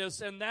done this,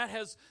 and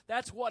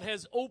that's what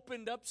has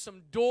opened up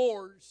some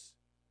doors.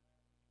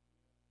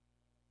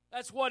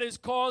 That's what has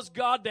caused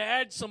God to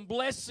add some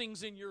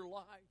blessings in your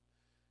life.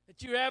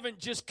 That you haven't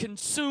just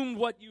consumed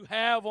what you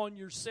have on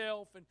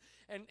yourself,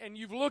 and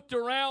you've looked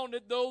around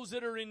at those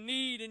that are in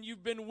need, and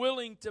you've been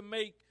willing to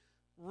make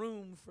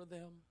room for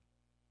them.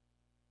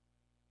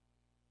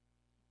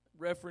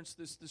 Referenced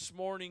this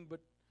morning, but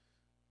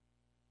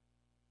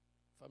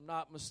if I'm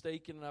not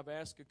mistaken, and I've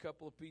asked a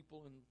couple of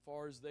people, and as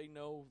far as they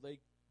know, they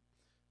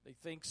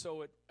think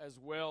so as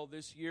well.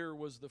 This year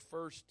was the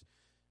first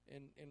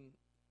in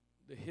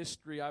the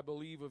history, I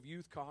believe, of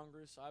Youth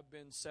Congress. I've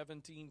been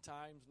 17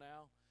 times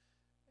now,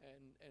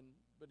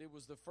 but it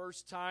was the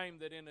first time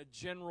that in a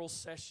general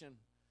session,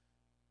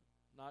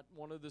 not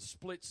one of the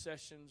split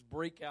sessions,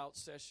 breakout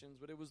sessions,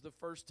 but it was the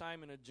first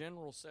time in a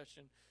general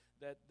session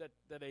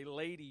that a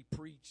lady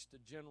preached a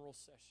general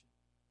session.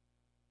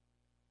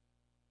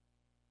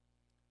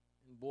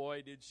 And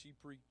boy, did she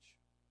preach.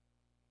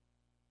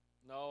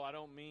 No, I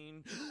don't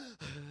mean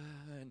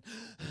and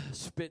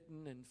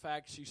spitting. In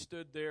fact, she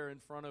stood there in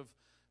front of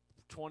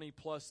 20+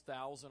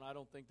 thousand. I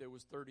don't think there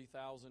was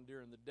 30,000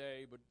 during the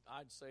day, but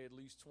I'd say at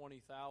least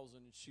 20,000.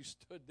 And she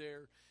stood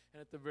there, and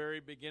at the very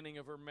beginning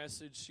of her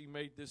message, she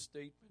made this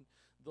statement: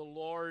 "The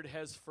Lord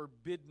has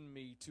forbidden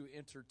me to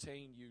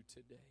entertain you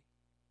today."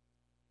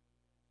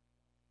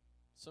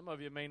 Some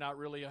of you may not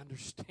really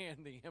understand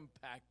the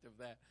impact of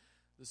that,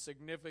 the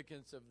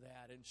significance of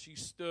that. And she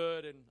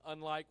stood, and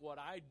unlike what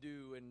I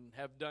do and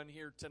have done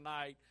here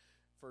tonight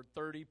for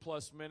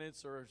 30+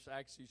 minutes, or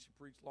actually she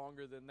preached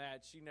longer than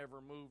that, she never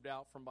moved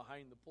out from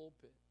behind the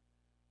pulpit.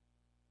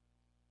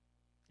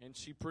 And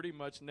she pretty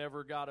much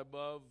never got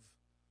above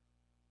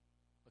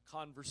a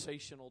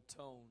conversational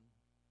tone.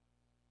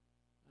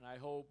 And I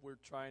hope we're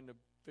trying to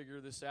figure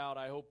this out.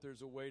 I hope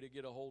there's a way to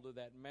get a hold of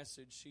that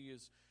message. She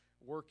is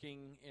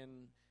working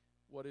in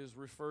what is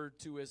referred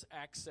to as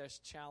access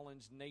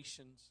challenged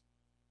nations.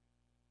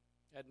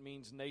 That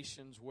means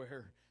nations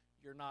where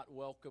you're not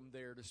welcome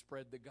there to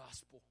spread the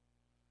gospel,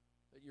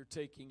 that you're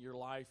taking your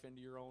life into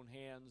your own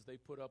hands. They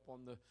put up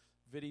on the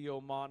video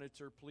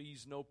monitor,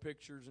 "Please, no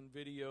pictures and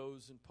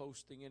videos and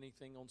posting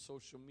anything on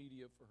social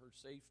media for her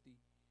safety."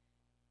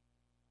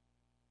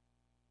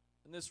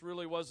 And this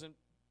really wasn't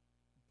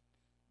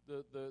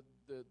the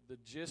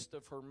gist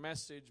of her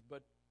message,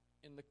 but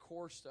in the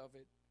course of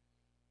it,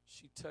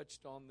 she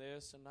touched on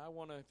this, and I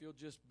want to, if you'll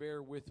just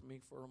bear with me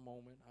for a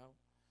moment.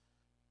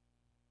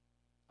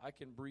 I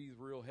can breathe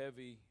real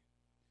heavy,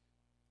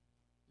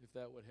 if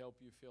that would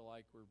help you feel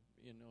like we're,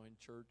 in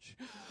church,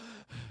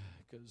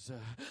 because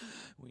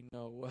we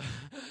know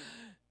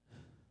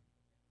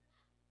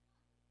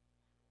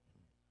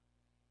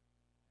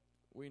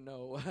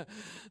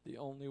the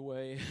only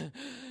way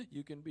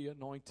you can be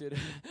anointed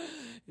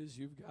is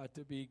you've got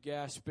to be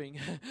gasping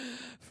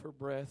for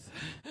breath.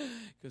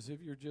 Because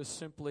if you're just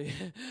simply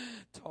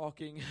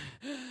talking,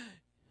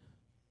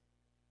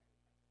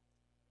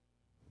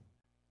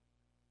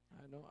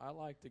 I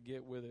like to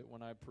get with it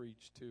when I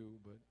preach too,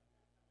 but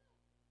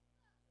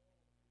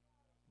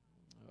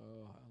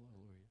oh,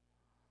 hallelujah.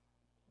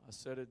 I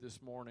said it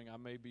this morning. I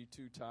may be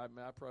too tired.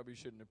 I probably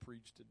shouldn't have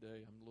preached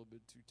today. I'm a little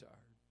bit too tired.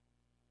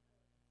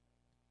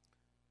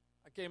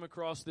 I came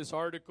across this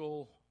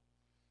article.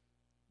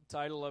 The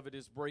title of it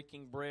is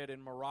 "Breaking Bread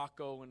in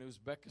Morocco and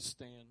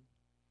Uzbekistan."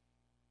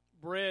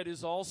 Bread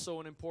is also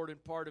an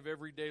important part of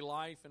everyday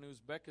life in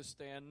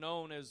Uzbekistan,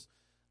 known as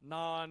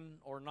naan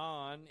or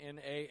naan,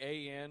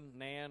 N-A-A-N,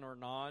 nan or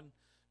naan.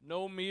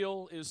 No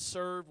meal is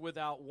served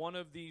without one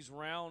of these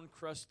round,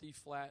 crusty,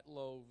 flat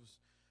loaves.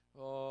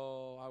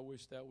 Oh, I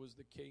wish that was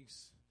the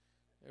case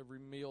every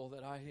meal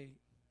that I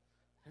ate.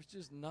 There's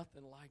just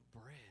nothing like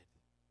bread.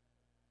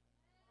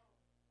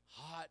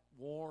 Hot,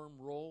 warm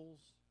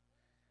rolls.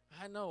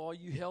 I know all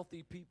you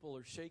healthy people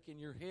are shaking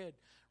your head.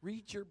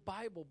 Read your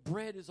Bible.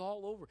 Bread is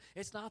all over.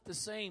 It's not the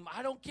same.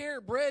 I don't care.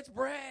 Bread's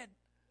bread.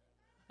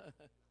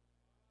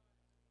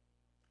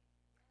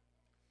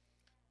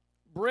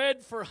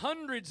 Bread for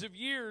hundreds of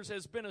years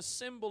has been a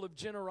symbol of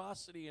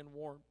generosity and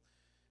warmth.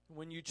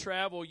 When you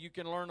travel, you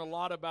can learn a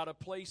lot about a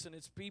place and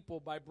its people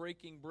by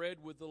breaking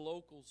bread with the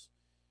locals.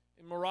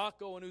 In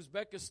Morocco and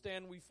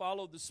Uzbekistan, we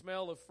followed the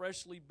smell of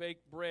freshly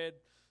baked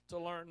bread to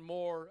learn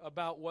more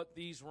about what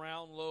these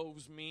round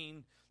loaves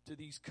mean to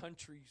these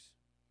countries.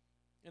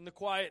 In the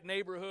quiet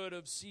neighborhood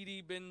of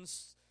Sidi bin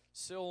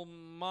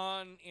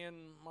Silman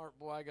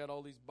I got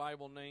all these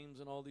Bible names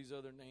and all these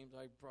other names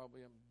I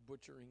probably am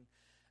butchering.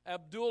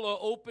 Abdullah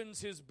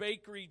opens his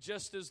bakery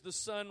just as the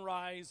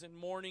sunrise and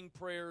morning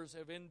prayers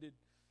have ended.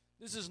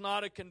 This is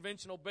not a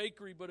conventional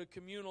bakery, but a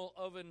communal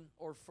oven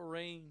or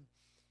farine.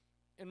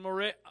 In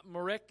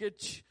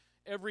Marrakech,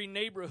 every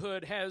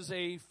neighborhood has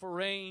a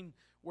farine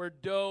where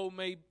dough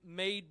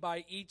made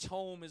by each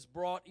home is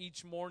brought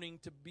each morning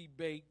to be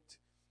baked.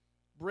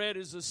 Bread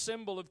is a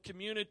symbol of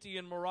community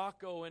in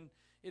Morocco, and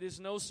it is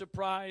no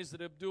surprise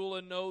that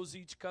Abdullah knows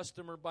each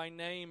customer by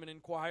name and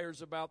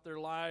inquires about their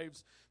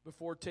lives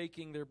before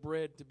taking their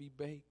bread to be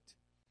baked.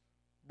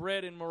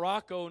 Bread in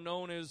Morocco,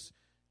 known as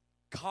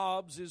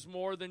khobz, is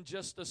more than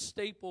just a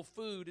staple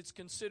food. It's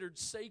considered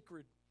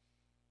sacred.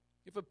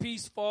 If a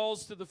piece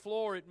falls to the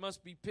floor, it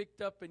must be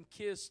picked up and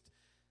kissed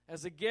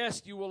As a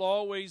guest, you will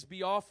always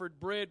be offered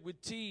bread with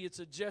tea. It's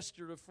a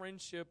gesture of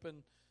friendship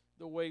and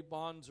the way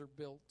bonds are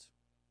built.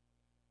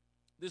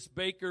 This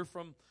baker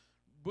from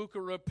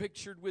Bukhara,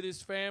 pictured with his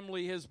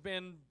family, has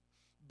been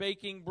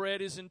baking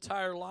bread his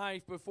entire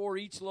life. Before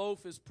each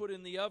loaf is put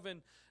in the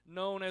oven,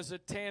 known as a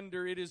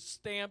tender, it is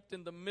stamped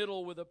in the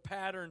middle with a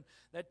pattern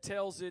that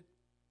tells its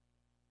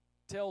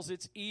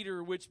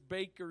eater which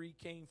baker he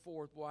came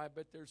forth. Boy, I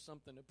bet there's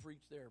something to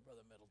preach there,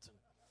 Brother Middleton.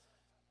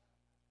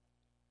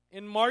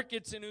 In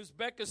markets in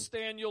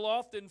Uzbekistan, you'll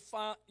often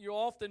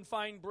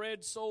find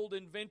bread sold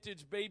in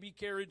vintage baby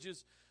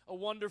carriages, a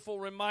wonderful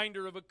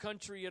reminder of a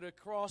country at a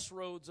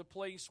crossroads, a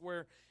place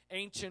where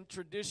ancient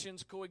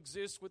traditions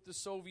coexist with the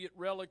Soviet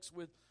relics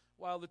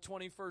while the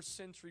 21st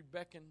century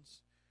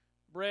beckons.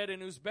 Bread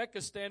in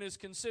Uzbekistan is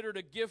considered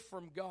a gift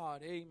from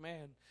God.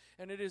 Amen.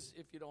 And it is,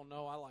 if you don't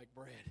know, I like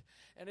bread.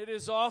 And it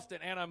is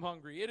often, and I'm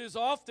hungry, it is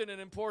often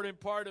an important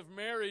part of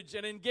marriage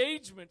and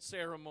engagement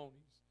ceremonies.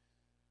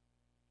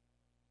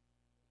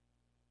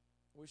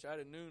 Wish I'd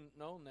have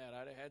known that.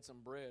 I'd have had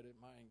some bread at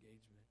my engagement.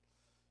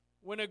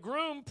 When a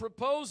groom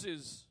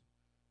proposes,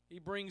 he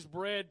brings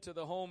bread to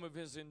the home of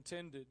his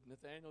intended.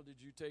 Nathaniel, did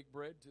you take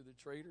bread to the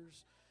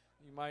traders?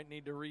 You might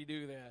need to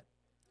redo that.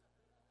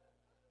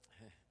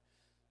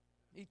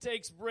 He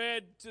takes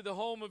bread to the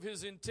home of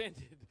his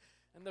intended.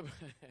 And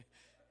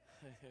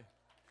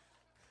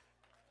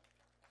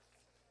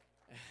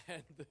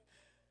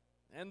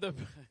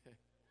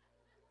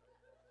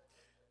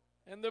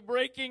the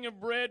breaking of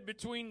bread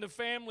between the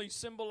family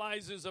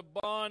symbolizes a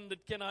bond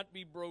that cannot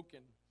be broken.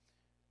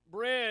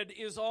 Bread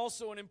is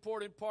also an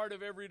important part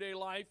of everyday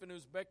life in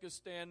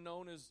Uzbekistan,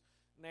 known as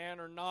nan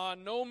or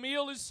naan. No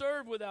meal is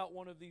served without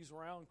one of these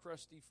round,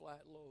 crusty,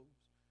 flat loaves.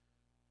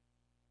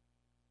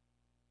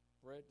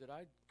 Bread, did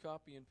I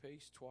copy and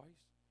paste twice?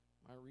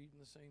 Am I reading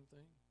the same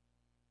thing?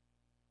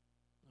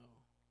 No.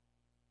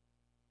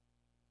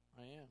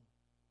 I am.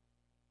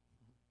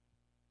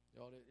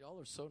 Y'all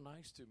are so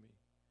nice to me.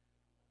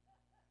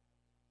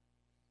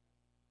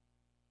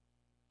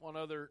 One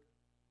other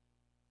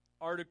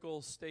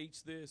article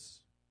states this: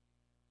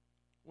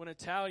 when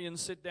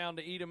Italians sit down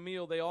to eat a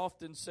meal, they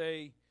often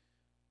say,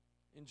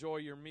 "Enjoy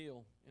your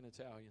meal," in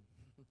Italian.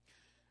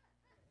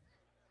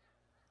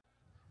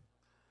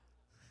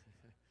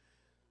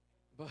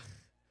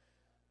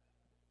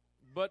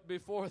 But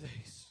before they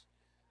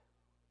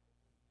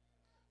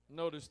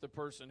notice the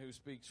person who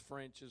speaks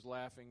French is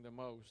laughing the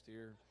most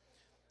here.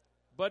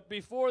 But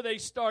before they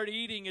start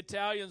eating,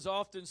 Italians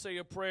often say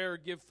a prayer,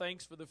 give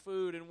thanks for the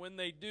food, and when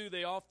they do,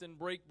 they often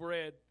break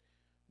bread.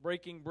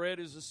 Breaking bread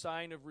is a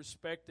sign of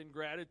respect and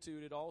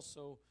gratitude. It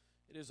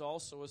is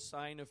also a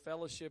sign of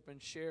fellowship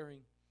and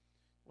sharing.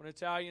 When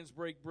Italians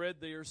break bread,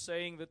 they are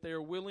saying that they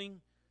are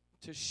willing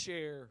to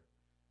share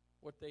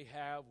what they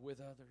have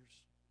with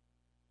others.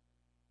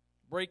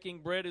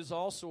 Breaking bread is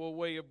also a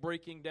way of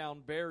breaking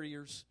down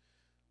barriers.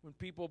 When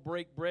people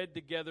break bread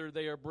together,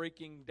 they are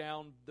breaking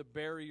down the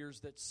barriers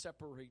that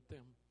separate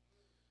them.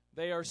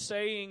 They are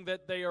saying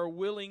that they are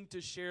willing to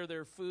share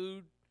their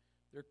food,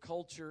 their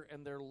culture,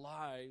 and their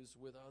lives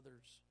with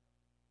others.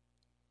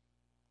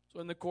 So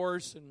in the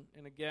course,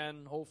 and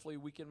again, hopefully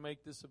we can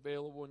make this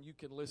available and you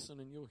can listen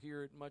and you'll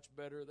hear it much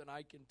better than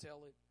I can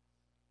tell it.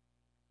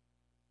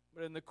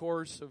 But in the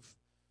course of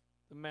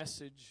the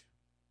message,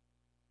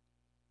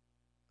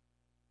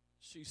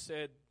 she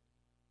said,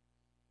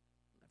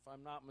 if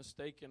I'm not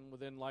mistaken,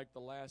 within like the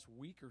last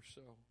week or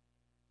so,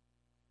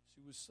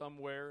 she was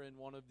somewhere in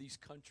one of these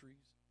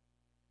countries.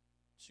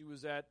 She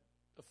was at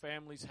a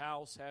family's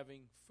house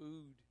having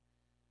food.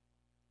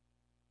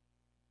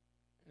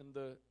 And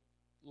the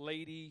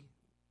lady,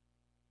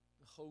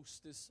 the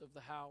hostess of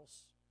the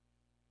house,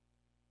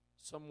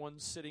 someone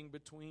sitting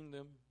between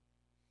them,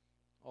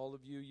 all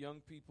of you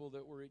young people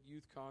that were at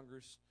Youth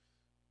Congress,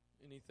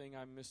 anything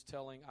I'm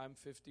mistelling, I'm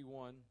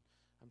 51.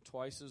 I'm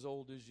twice as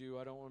old as you.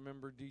 I don't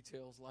remember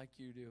details like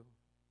you do.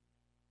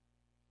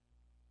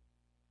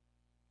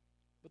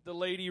 But the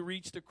lady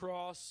reached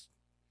across,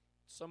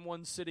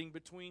 someone sitting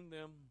between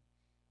them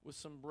with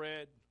some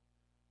bread,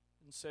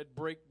 and said,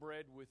 break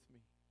bread with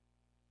me.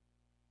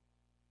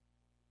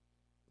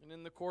 And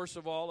in the course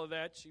of all of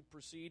that, she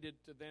proceeded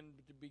to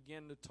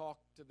begin to talk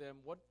to them.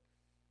 What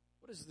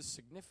is the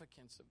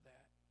significance of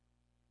that?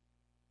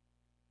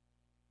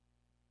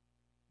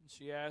 And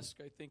she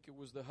asked, I think it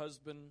was the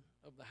husband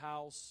of the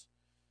house,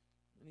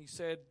 and he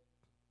said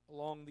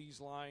along these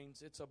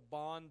lines, it's a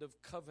bond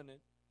of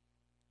covenant,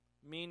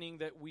 meaning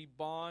that we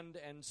bond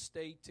and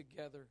stay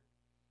together.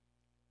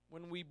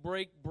 When we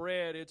break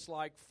bread, it's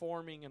like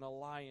forming an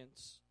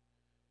alliance.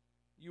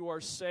 You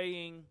are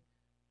saying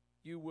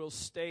you will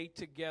stay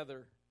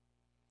together.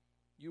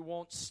 You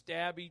won't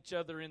stab each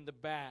other in the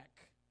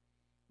back.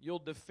 You'll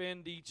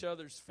defend each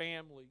other's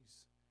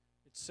families,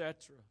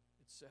 etc.,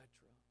 etc.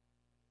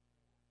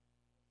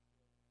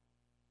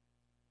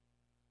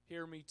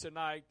 Hear me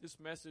tonight. This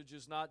message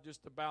is not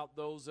just about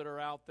those that are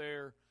out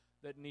there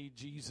that need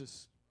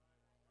Jesus.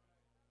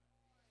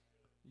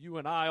 You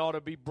and I ought to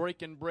be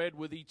breaking bread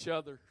with each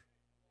other.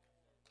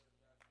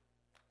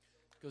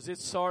 Because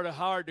it's sort of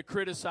hard to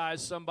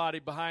criticize somebody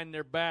behind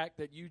their back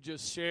that you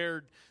just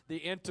shared the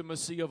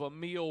intimacy of a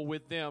meal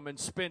with them and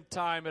spent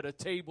time at a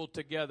table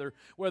together,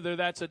 whether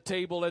that's a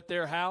table at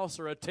their house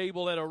or a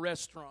table at a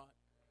restaurant.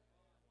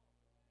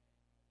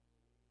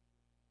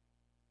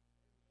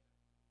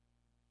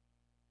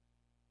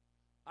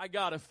 I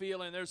got a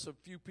feeling there's a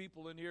few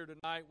people in here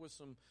tonight with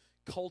some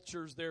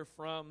cultures they're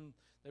from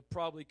that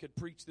probably could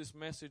preach this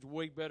message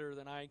way better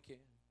than I can.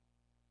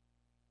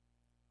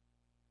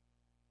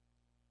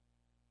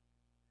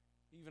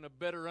 Even a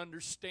better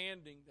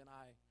understanding than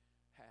I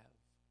have.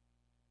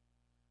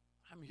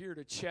 I'm here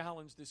to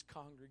challenge this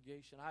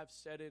congregation. I've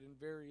said it in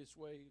various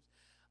ways.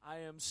 I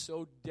am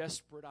so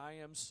desperate. I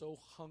am so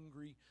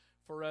hungry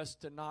for us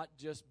to not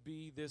just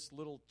be this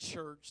little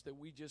church that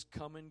we just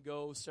come and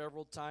go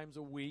several times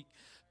a week,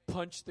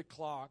 punch the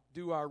clock,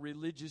 do our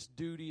religious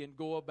duty, and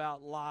go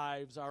about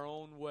lives our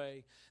own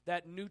way.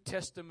 That New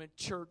Testament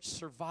church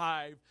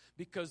survived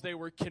because they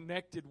were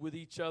connected with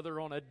each other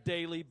on a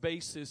daily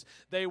basis.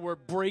 They were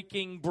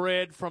breaking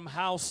bread from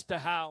house to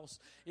house.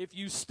 If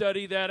you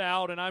study that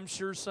out, and I'm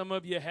sure some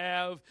of you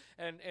have,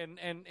 and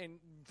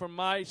from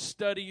my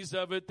studies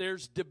of it,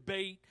 there's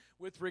debate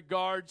with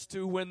regards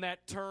to when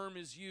that term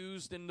is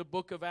used in the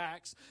book of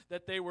Acts,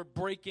 that they were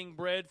breaking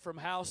bread from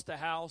house to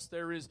house.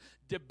 There is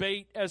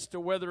debate as to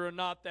whether or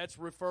not that's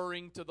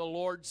referring to the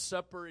Lord's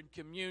Supper and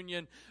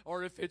communion,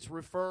 or if it's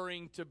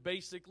referring to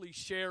basically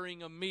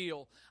sharing a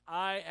meal.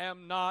 I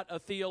am not a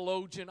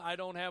theologian. I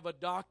don't have a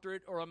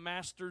doctorate or a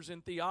master's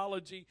in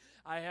theology.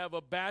 I have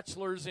a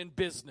bachelor's in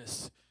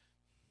business.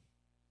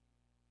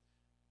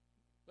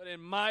 But in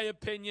my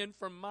opinion,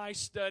 from my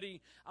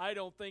study, I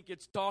don't think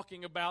it's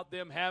talking about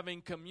them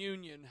having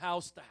communion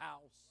house to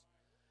house.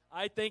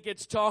 I think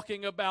it's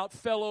talking about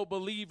fellow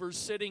believers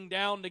sitting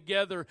down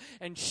together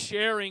and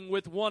sharing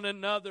with one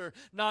another,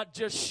 not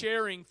just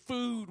sharing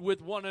food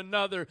with one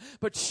another,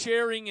 but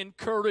sharing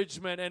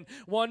encouragement, and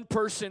one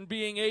person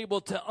being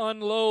able to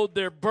unload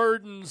their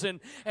burdens and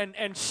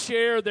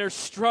share their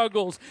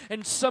struggles,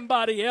 and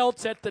somebody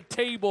else at the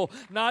table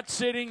not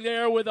sitting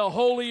there with a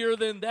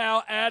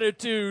holier-than-thou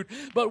attitude,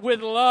 but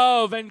with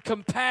love and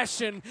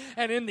compassion.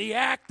 And in the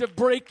act of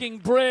breaking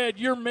bread,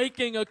 you're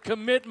making a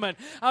commitment.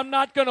 I'm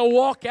not going to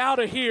walk out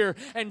of here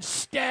and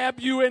stab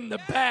you in the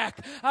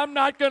back. I'm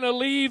not going to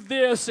leave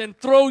this and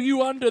throw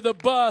you under the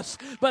bus,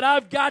 but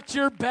I've got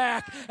your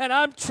back, and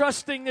I'm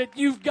trusting that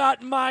you've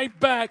got my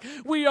back.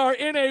 We are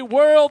in a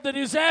world that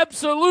is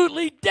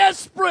absolutely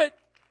desperate.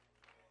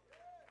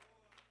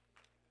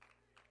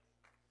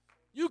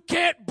 You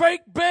can't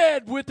break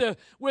bread with a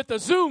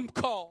Zoom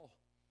call.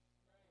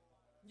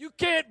 You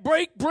can't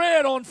break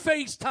bread on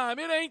FaceTime.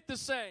 It ain't the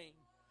same.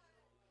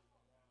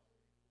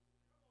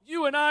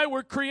 You and I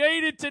were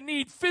created to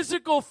need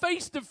physical,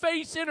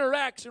 face-to-face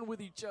interaction with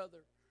each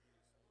other.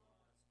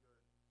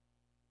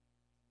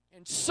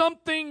 And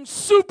something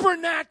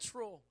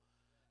supernatural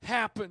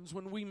happens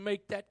when we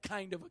make that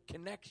kind of a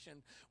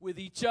connection with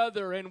each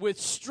other and with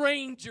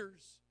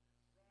strangers.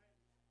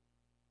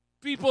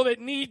 People that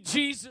need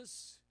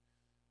Jesus.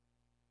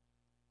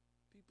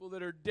 People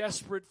that are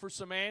desperate for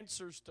some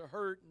answers to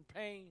hurt and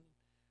pain,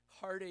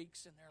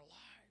 heartaches in their lives.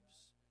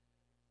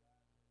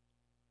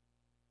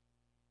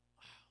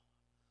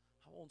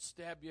 I won't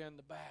stab you in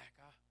the back.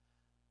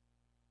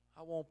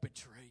 I won't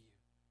betray you.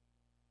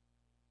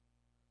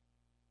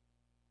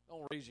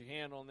 Don't raise your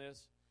hand on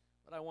this,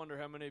 but I wonder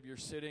how many of you are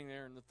sitting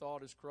there and the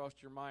thought has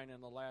crossed your mind in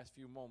the last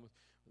few moments.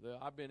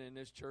 I've been in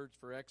this church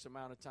for X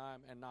amount of time,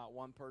 and not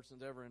one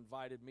person's ever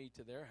invited me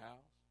to their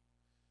house.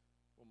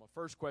 Well, my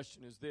first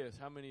question is this: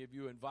 how many of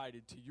you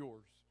invited to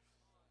yours?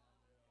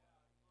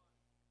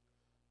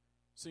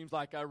 Seems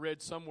like I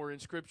read somewhere in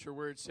Scripture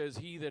where it says,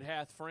 he that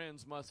hath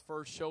friends must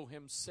first show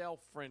himself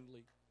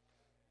friendly.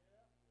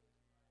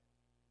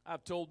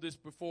 I've told this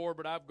before,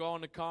 but I've gone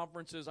to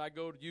conferences. I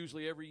go to,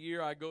 usually every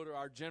year, I go to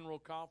our general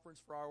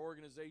conference for our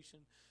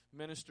organization.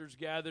 Ministers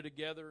gather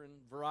together and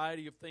a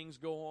variety of things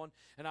go on.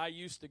 And I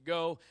used to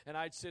go, and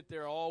I'd sit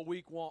there all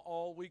week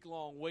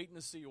long waiting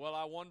to see, well,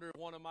 I wonder if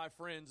one of my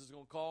friends is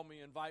going to call me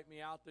and invite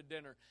me out to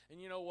dinner. And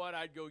you know what?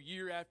 I'd go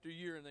year after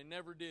year, and they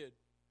never did.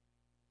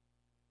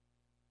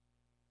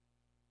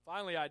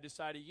 Finally, I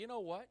decided, you know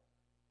what?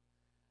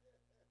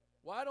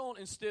 Why don't,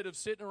 instead of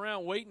sitting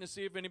around waiting to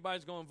see if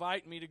anybody's going to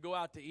invite me to go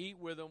out to eat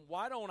with them,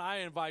 why don't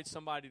I invite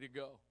somebody to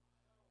go?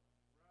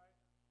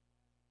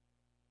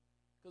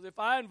 Because if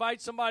I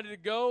invite somebody to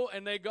go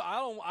and they go,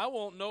 I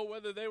won't know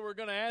whether they were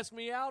going to ask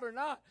me out or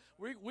not.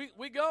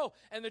 We go.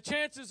 And the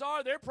chances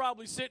are they're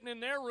probably sitting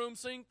in their room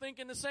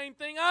thinking the same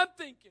thing I'm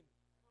thinking.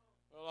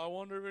 Well, I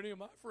wonder if any of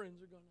my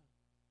friends are going to.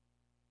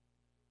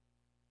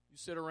 You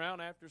sit around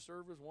after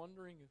service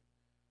wondering if,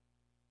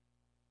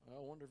 I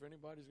wonder if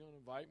anybody's going to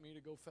invite me to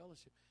go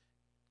fellowship.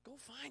 Go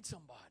find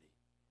somebody.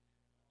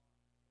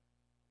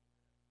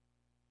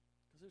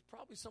 Because there's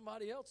probably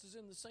somebody else is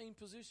in the same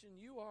position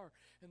you are,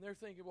 and they're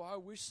thinking, well, I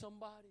wish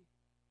somebody.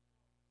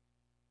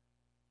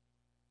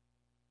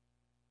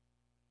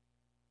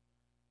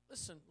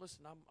 Listen,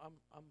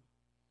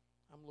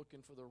 I'm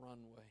looking for the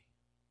runway.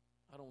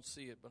 I don't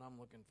see it, but I'm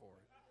looking for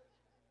it.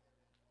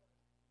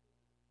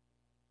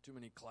 Too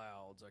many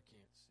clouds, I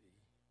can't see.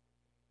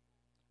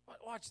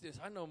 Watch this.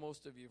 I know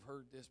most of you have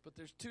heard this, but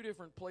there's two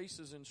different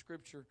places in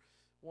Scripture.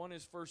 One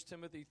is 1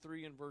 Timothy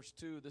 3 and verse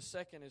 2. The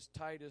second is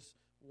Titus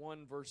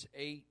 1 verse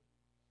 8,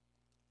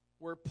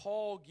 where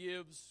Paul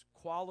gives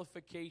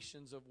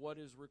qualifications of what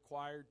is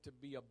required to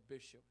be a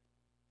bishop.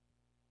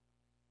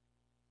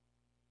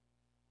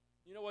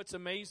 You know what's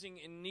amazing?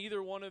 In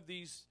neither one of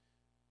these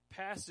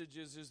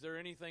passages is there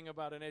anything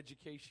about an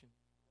education.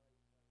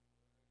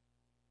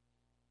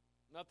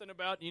 Nothing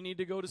about you need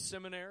to go to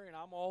seminary, and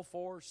I'm all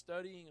for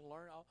studying and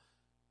learning.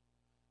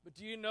 But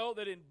do you know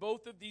that in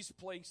both of these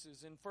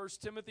places, in 1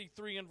 Timothy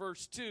 3 and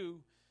verse 2,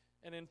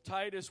 and in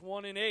Titus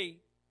 1 and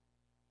 8,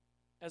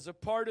 as a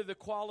part of the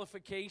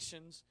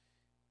qualifications,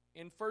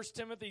 in 1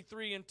 Timothy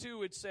 3 and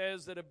 2, it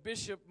says that a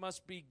bishop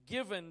must be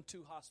given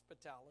to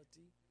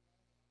hospitality.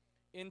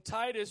 In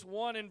Titus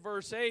 1 and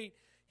verse 8,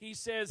 he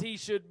says he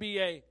should be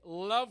a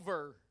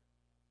lover.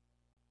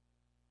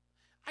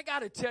 I got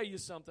to tell you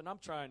something. I'm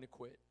trying to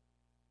quit.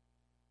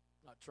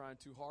 Not trying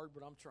too hard,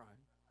 but I'm trying.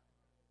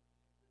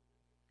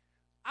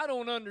 I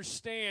don't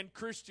understand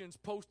Christians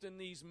posting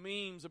these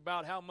memes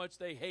about how much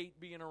they hate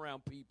being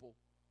around people.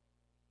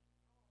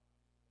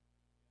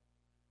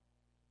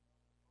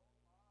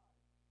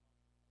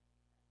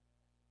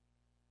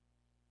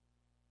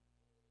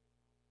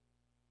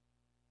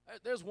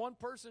 There's one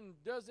person who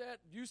does that,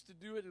 used to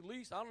do it at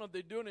least. I don't know if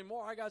they do it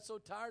anymore. I got so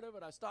tired of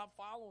it, I stopped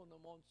following them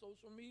on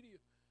social media.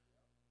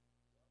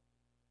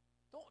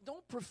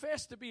 Don't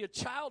profess to be a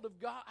child of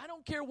God. I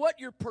don't care what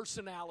your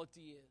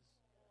personality is.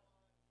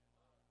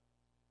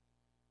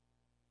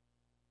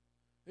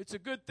 It's a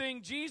good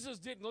thing Jesus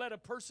didn't let a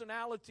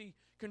personality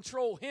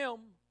control him.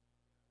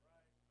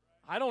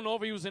 I don't know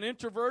if he was an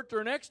introvert or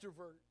an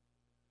extrovert.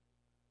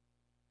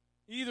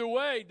 Either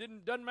way,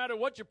 doesn't matter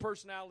what your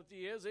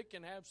personality is, it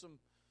can have some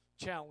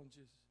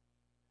challenges.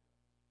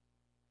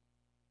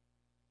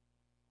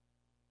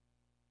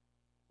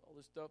 All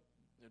this stuff.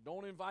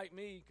 Don't invite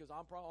me because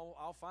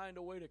I'll find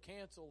a way to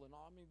cancel and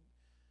all. I mean,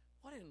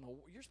 what in the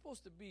world? You're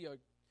supposed to be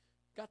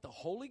got the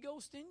Holy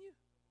Ghost in you?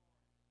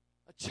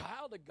 A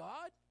child of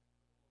God?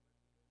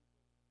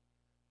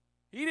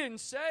 He didn't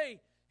say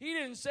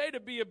to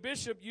be a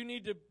bishop you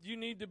need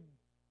to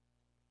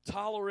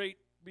tolerate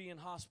being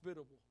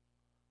hospitable.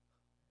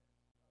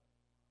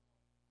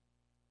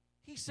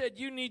 He said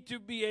you need to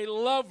be a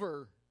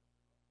lover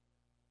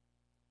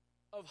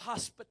of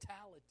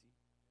hospitality.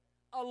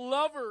 A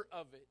lover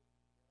of it.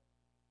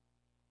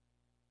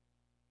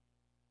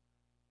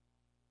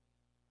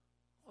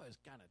 Oh, it's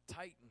kind of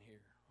tight in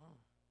here. Huh?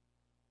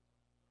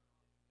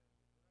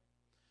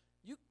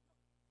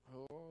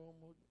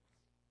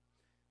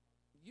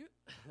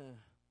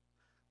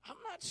 I'm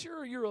not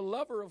sure you're a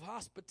lover of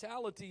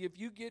hospitality if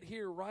you get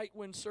here right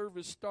when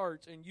service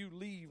starts and you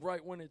leave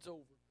right when it's over.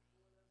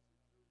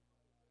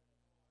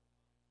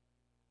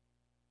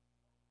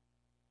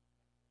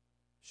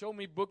 Show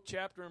me book,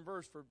 chapter, and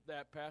verse for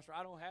that, Pastor.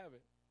 I don't have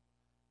it.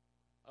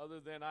 Other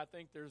than I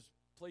think there's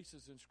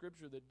places in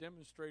Scripture that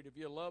demonstrate if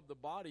you love the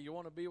body, you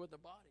want to be with the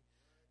body.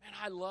 Man,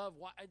 I love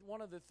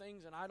one of the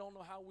things, and I don't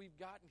know how we've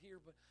gotten here,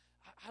 but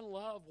I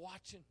love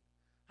watching.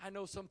 I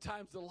know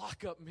sometimes the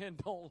lockup men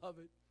don't love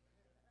it.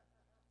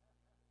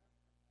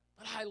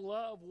 But I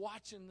love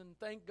watching, and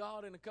thank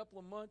God in a couple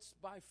of months,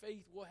 by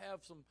faith, we'll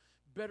have some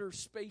better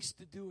space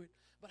to do it.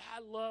 But I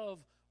love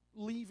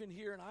leaving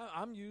here, and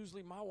I'm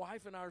usually, my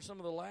wife and I are some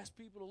of the last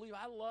people to leave.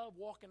 I love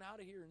walking out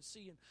of here and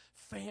seeing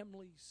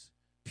families,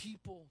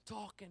 people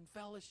talking,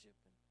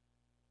 fellowshipping.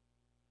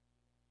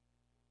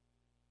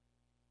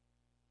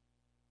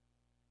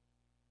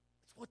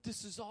 That's what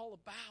this is all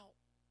about.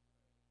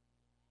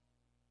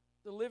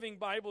 The Living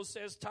Bible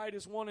says,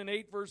 Titus 1 and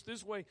 8 verse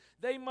this way,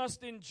 they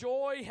must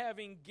enjoy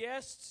having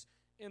guests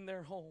in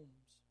their homes.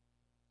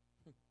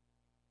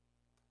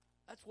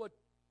 That's what's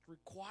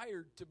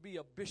required to be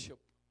a bishop.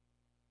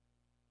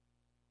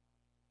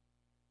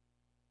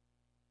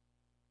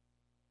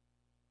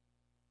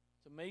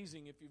 It's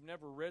amazing. If you've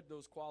never read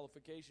those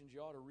qualifications,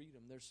 you ought to read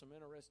them. There's some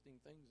interesting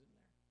things in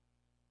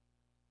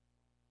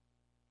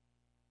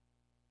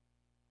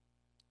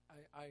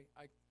there.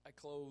 I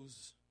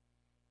close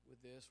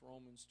with this,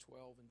 Romans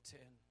 12 and 10.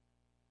 It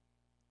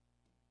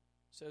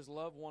says,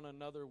 love one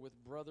another with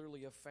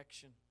brotherly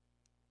affection.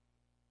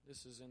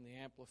 This is in the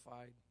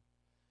Amplified.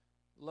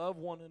 Love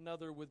one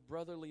another with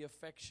brotherly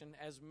affection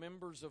as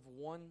members of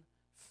one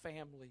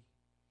family,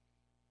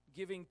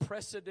 giving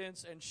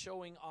precedence and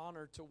showing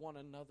honor to one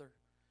another.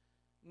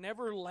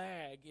 Never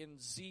lag in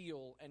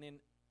zeal and in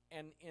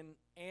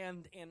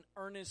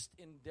earnest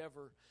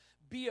endeavor.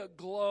 Be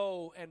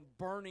aglow and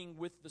burning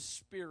with the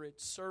Spirit,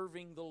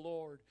 serving the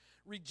Lord.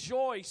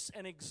 Rejoice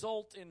and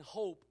exult in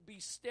hope. Be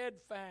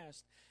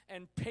steadfast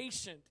and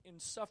patient in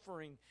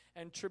suffering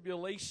and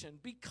tribulation.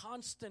 Be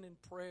constant in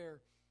prayer.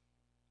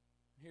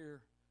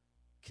 Here,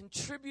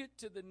 contribute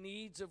to the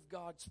needs of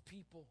God's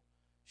people,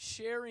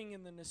 sharing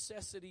in the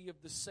necessity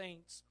of the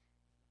saints.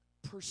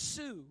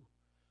 Pursue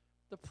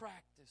the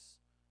practice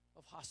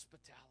of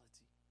hospitality.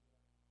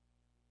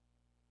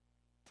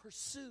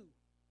 Pursue.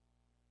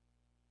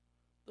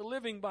 The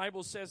Living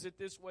Bible says it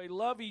this way: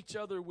 love each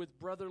other with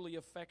brotherly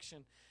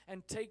affection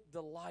and take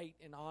delight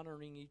in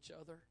honoring each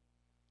other.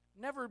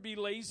 Never be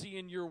lazy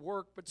in your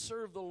work, but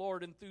serve the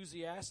Lord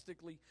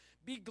enthusiastically.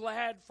 Be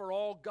glad for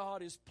all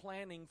God is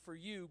planning for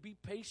you. Be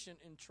patient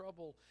in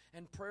trouble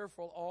and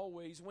prayerful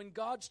always. When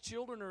God's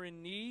children are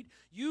in need,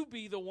 you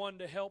be the one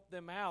to help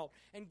them out.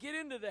 And get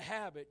into the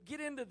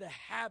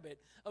habit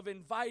of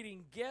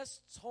inviting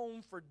guests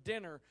home for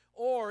dinner,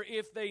 or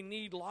if they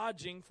need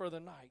lodging for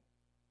the night.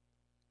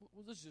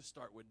 Well, let's just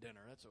start with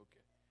dinner. That's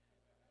okay.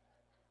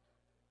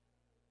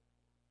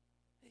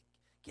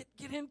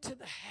 Get into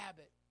the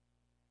habit.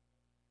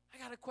 I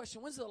got a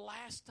question. When's the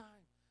last time?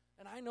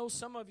 And I know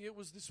some of you, it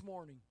was this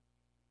morning.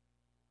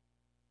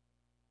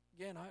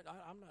 Again,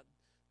 I'm not,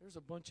 there's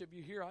a bunch of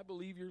you here. I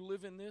believe you're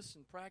living this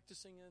and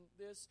practicing in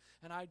this.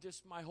 And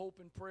my hope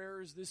and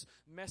prayer is this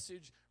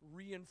message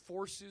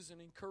reinforces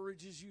and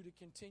encourages you to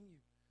continue.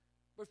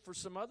 But for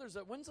some others,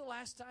 when's the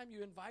last time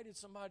you invited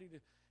somebody to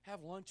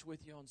have lunch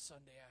with you on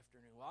Sunday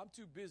afternoon? Well, I'm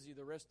too busy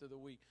the rest of the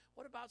week.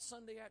 What about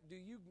Sunday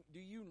afternoon? Do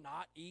you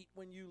not eat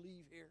when you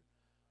leave here?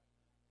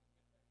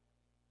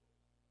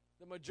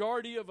 The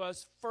majority of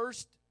us,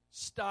 first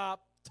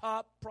stop,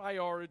 top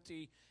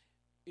priority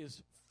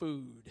is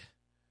food,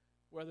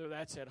 whether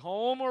that's at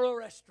home or a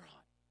restaurant.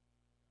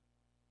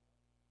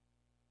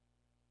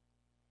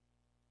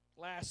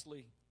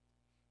 Lastly,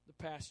 the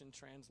Passion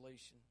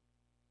Translation.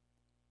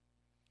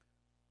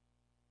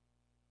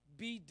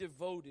 Be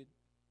devoted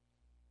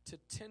to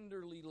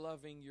tenderly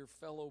loving your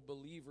fellow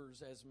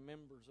believers as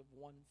members of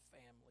one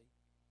family.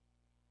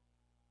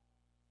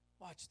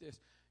 Watch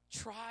this.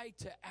 Try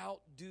to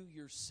outdo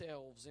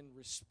yourselves in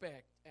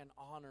respect and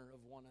honor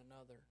of one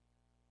another.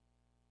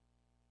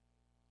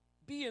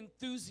 Be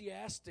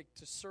enthusiastic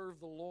to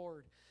serve the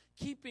Lord,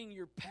 keeping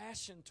your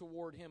passion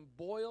toward Him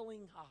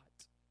boiling hot.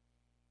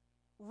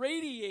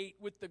 Radiate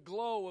with the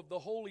glow of the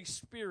Holy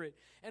Spirit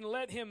and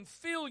let Him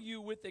fill you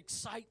with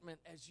excitement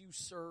as you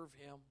serve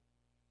Him.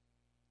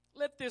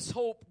 Let this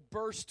hope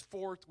burst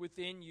forth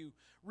within you,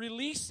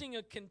 releasing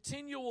a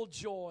continual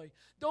joy.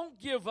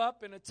 Don't give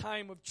up in a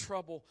time of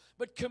trouble,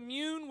 but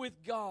commune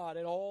with God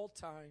at all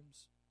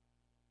times.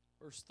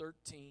 Verse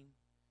 13,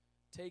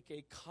 take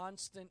a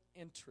constant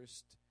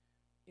interest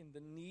in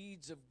the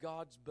needs of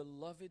God's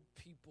beloved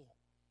people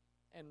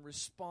and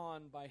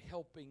respond by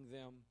helping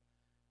them,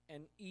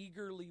 and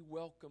eagerly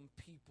welcome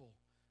people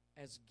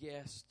as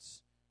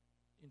guests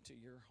into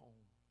your home.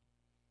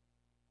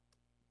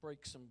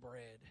 Break some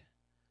bread.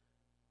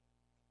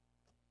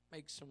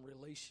 Make some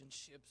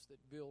relationships that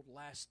build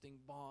lasting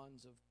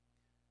bonds of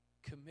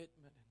commitment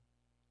and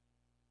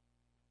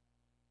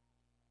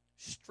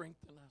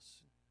strengthen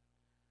us.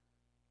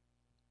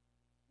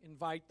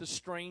 Invite the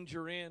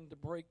stranger in to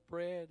break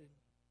bread, and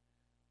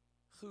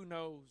who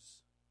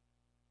knows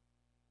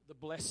the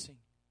blessing.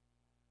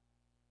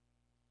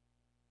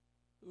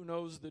 Who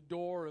knows the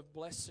door of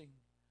blessing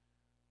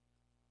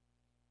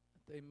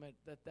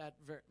that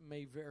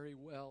may very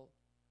well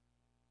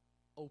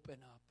open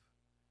up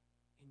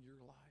in your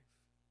life.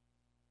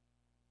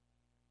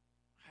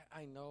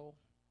 I know,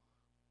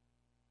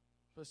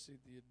 especially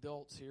the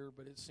adults here,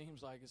 but it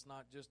seems like it's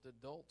not just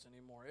adults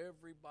anymore.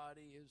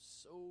 Everybody is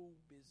so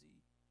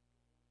busy.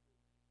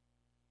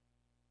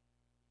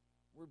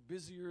 We're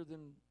busier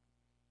than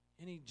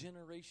any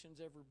generation's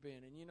ever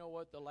been. And you know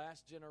what? The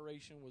last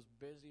generation was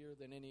busier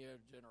than any other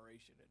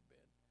generation had been.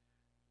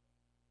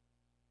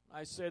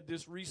 I said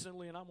this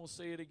recently, and I'm going to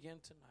say it again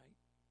tonight.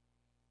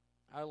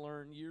 I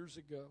learned years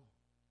ago,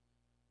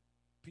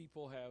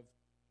 people have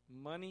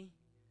money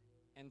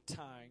and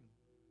time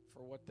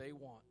for what they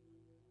want.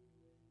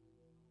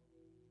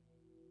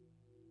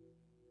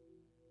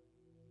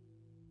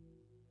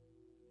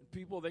 And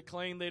people that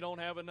claim they don't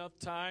have enough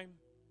time.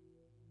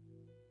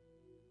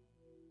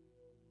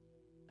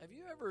 Have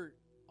you ever,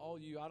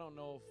 I don't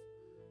know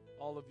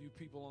if all of you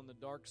people on the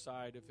dark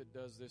side, if it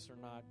does this or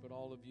not, but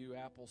all of you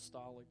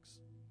apostolics,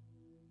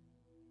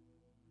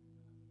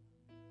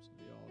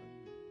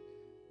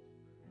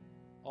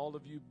 all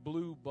of you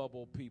blue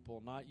bubble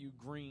people, not you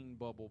green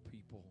bubble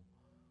people.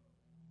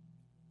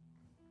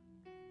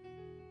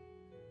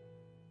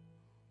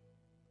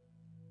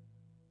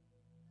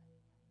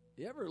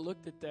 You ever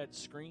looked at that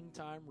screen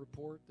time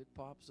report that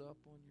pops up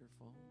on your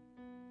phone?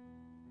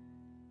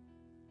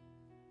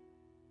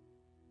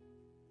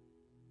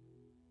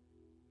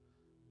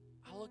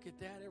 I look at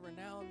that every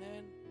now and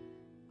then.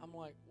 I'm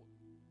like,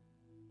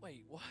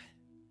 wait, what?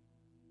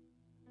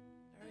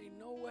 There ain't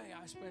no way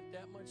I spent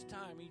that much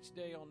time each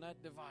day on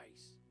that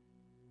device.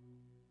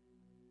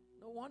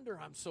 No wonder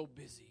I'm so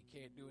busy,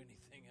 can't do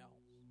anything else.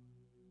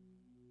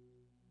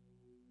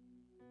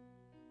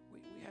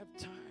 We have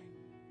time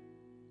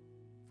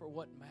for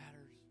what matters.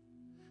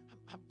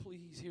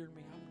 Please hear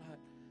me.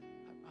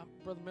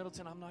 Brother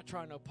Middleton, I'm not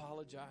trying to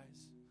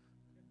apologize.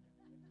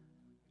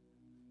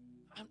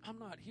 I'm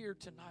not here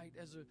tonight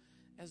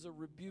as a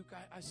rebuke.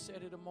 I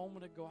said it a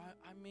moment ago.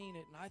 I mean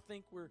it, and I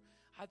think we're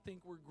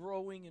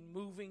growing and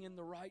moving in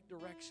the right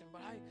direction.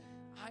 But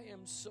I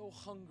am so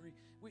hungry.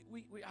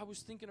 I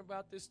was thinking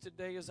about this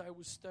today as I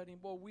was studying.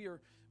 Boy,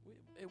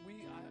 I've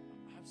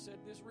said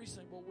this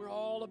recently. But we're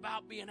all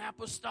about being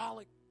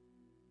apostolic.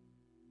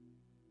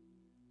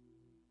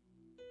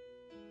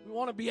 We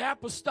want to be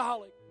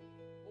apostolic.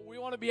 We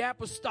want to be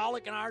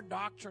apostolic in our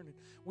doctrine.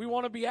 We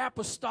want to be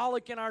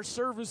apostolic in our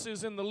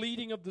services and the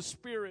leading of the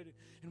Spirit.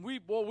 And we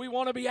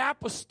want to be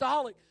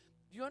apostolic.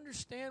 Do you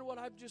understand what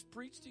I've just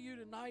preached to you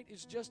tonight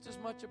is just as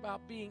much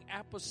about being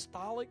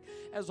apostolic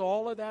as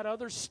all of that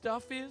other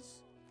stuff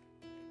is?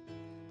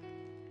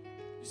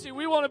 You see,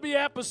 we want to be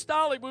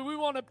apostolic, but we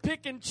want to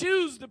pick and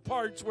choose the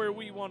parts where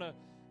we want to.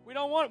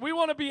 We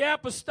want to be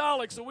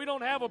apostolic, so we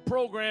don't have a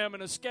program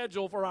and a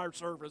schedule for our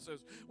services.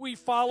 We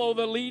follow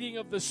the leading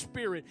of the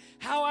Spirit.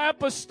 How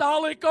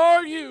apostolic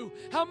are you?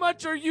 How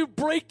much are you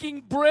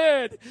breaking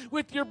bread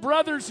with your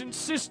brothers and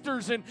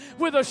sisters and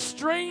with a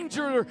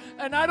stranger?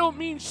 And I don't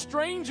mean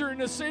stranger in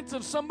the sense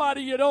of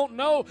somebody you don't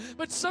know,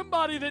 but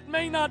somebody that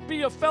may not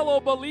be a fellow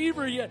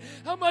believer yet.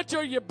 How much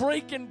are you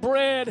breaking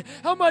bread?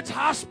 How much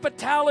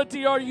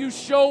hospitality are you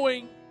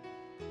showing?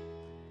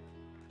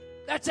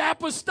 That's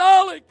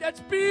apostolic.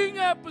 That's being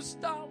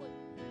apostolic.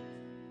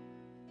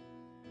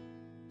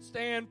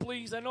 Stand,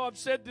 please. I know I've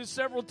said this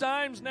several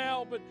times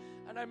now,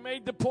 and I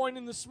made the point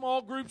in the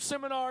small group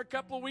seminar a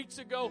couple of weeks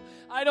ago.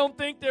 I don't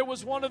think there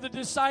was one of the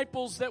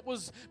disciples that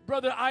was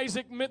Brother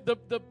Isaac,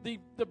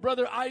 the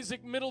Brother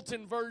Isaac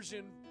Middleton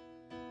version.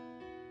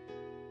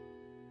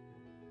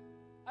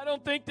 I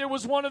don't think there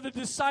was one of the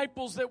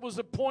disciples that was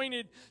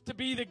appointed to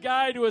be the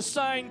guy to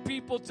assign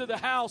people to the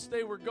house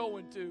they were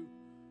going to.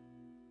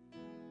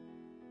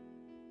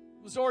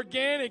 It was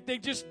organic. They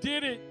just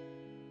did it.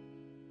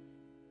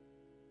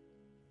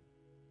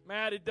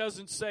 Matt, it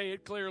doesn't say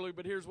it clearly,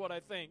 but here's what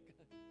I think.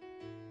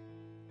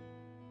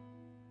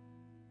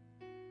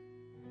 I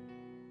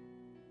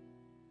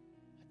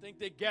think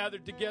they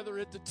gathered together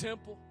at the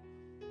temple.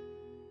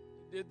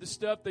 They did the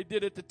stuff they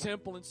did at the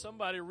temple, and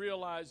somebody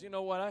realized, you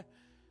know what, I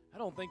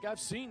don't think I've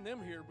seen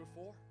them here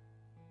before.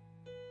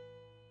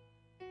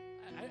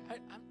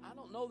 I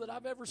don't know that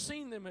I've ever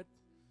seen them at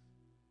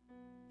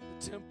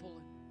the temple.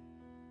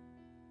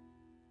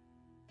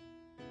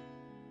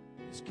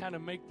 Just kind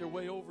of make their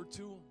way over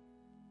to them.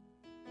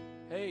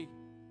 Hey,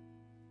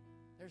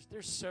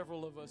 there's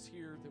several of us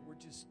here that we're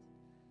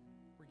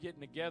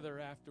getting together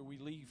after we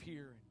leave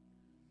here,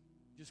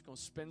 and just going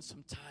to spend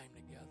some time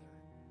together.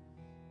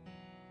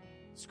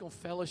 Just going to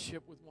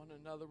fellowship with one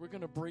another. We're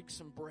going to break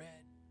some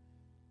bread.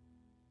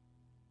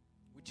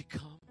 Would you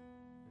come?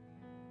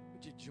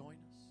 Would you join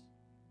us?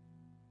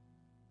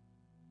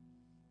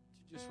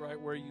 Just right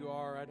where you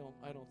are. I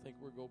don't think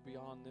we're going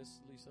beyond this.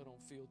 At least I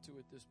don't feel to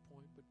at this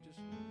point. But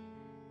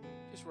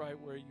just right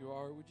where you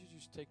are, would you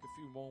just take a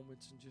few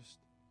moments and just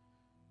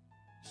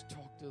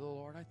talk to the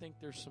Lord? I think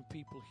there's some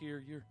people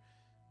here. You're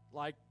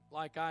like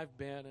I've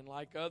been and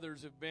like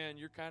others have been.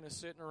 You're kind of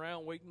sitting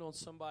around waiting on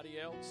somebody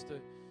else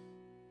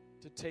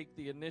to take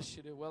the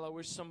initiative. Well, I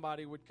wish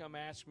somebody would come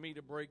ask me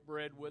to break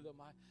bread with them.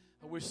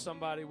 I wish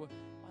somebody would.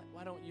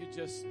 Why don't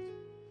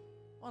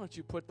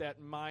you put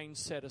that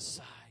mindset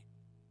aside?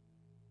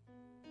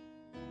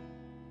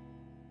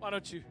 Why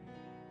don't you?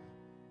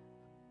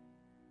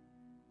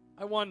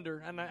 I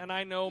wonder, and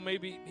I know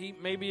maybe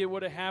it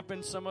would have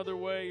happened some other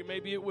way.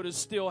 Maybe it would have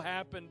still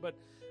happened, but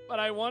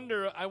I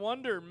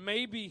wonder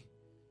maybe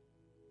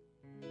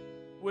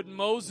would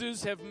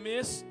Moses have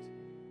missed?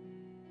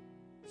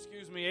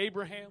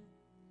 Abraham.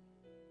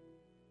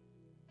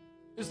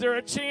 Is there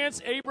a chance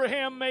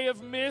Abraham may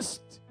have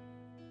missed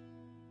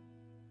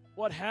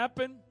what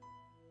happened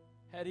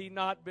had he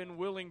not been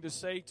willing to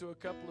say to a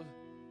couple of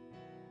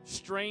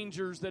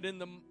strangers that in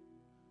the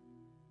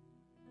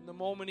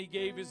moment he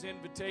gave his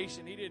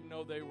invitation, he didn't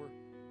know they were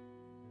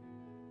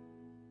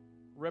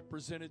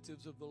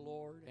representatives of the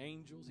Lord,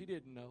 angels. He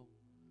didn't know.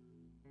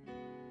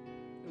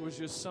 It was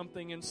just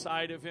something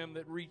inside of him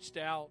that reached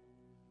out,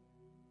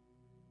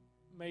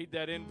 made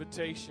that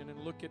invitation,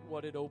 and look at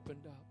what it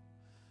opened up.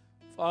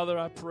 Father,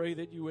 I pray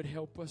that you would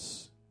help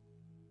us.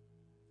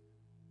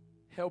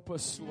 Help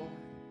us, Lord.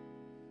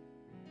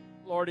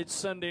 Lord, it's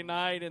Sunday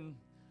night, and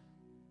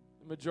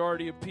the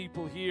majority of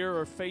people here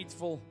are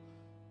faithful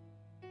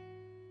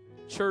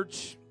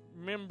church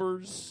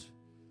members.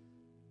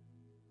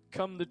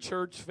 Come to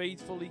church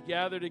faithfully,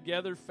 gather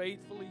together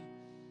faithfully.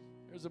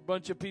 There's a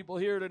bunch of people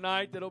here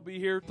tonight that'll be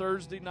here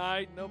Thursday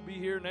night, and they'll be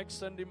here next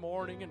Sunday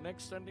morning and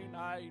next Sunday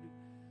night.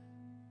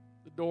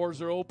 The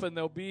doors are open,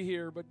 they'll be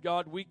here. But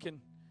God, we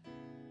can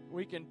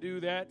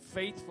do that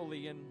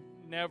faithfully and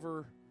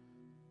never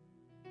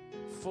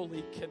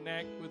fully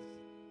connect with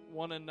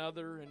one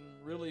another and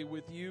really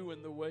with you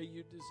in the way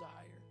you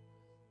desire.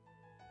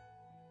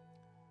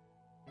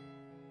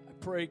 I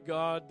pray,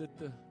 God, that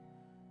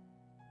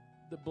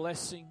the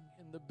blessing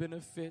and the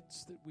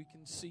benefits that we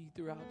can see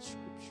throughout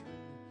Scripture,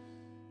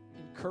 the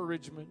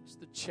encouragements,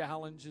 the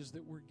challenges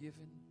that we're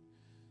given,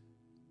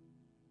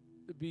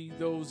 to be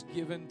those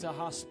given to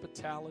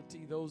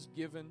hospitality, those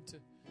given to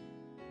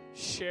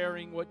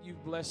sharing what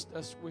you've blessed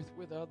us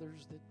with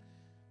others,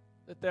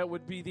 that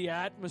would be the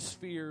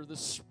atmosphere, the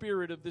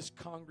spirit of this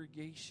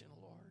congregation,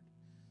 Lord.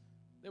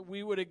 That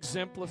we would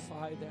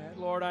exemplify that.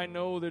 Lord, I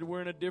know that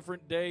we're in a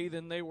different day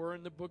than they were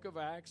in the book of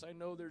Acts. I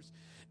know there's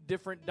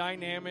different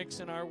dynamics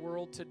in our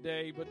world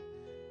today, but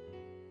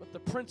the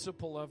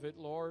principle of it,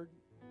 Lord,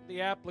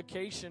 the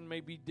application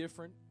may be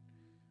different,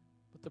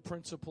 but the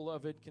principle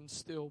of it can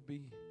still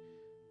be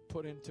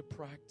put into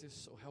practice.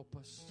 So help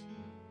us.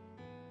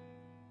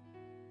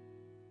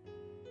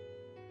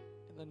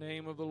 In the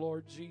name of the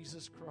Lord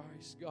Jesus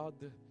Christ, God,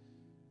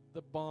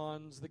 the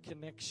bonds, the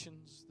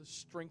connections, the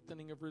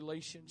strengthening of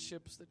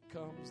relationships that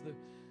comes,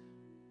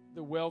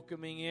 the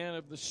welcoming in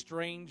of the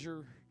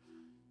stranger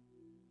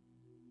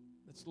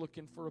that's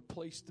looking for a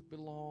place to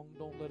belong.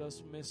 Don't let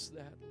us miss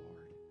that,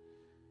 Lord.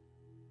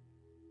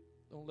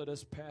 Don't let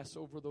us pass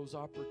over those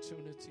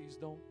opportunities.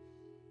 Don't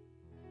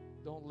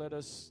let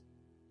us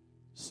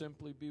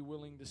simply be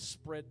willing to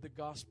spread the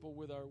gospel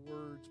with our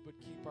words, but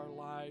keep our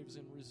lives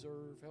in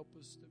reserve. Help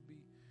us to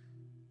be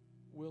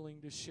willing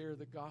to share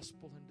the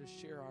gospel and to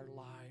share our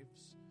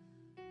lives.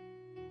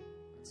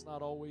 It's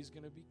not always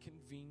going to be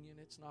convenient.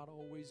 It's not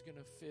always going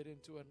to fit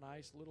into a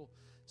nice little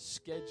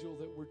schedule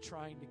that we're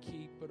trying to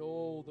keep, but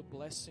oh, the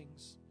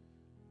blessings.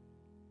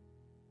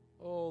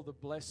 Oh, the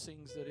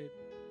blessings that it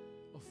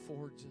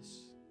affords us.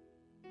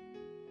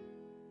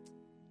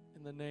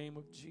 In the name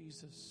of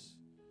Jesus.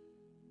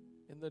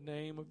 In the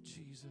name of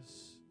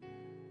Jesus.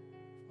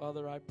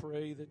 Father, I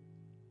pray that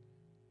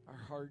our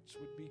hearts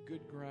would be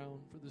good ground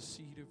for the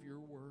seed of your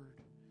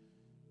word.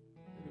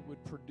 That it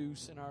would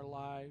produce in our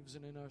lives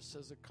and in us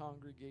as a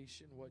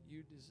congregation what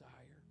you desire.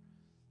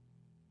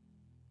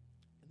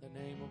 In the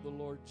name of the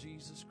Lord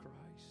Jesus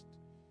Christ.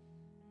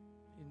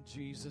 In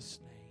Jesus'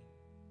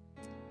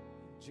 name.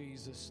 In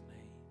Jesus' name.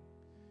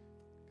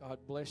 God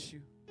bless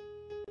you.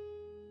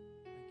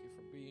 Thank you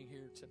for being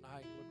here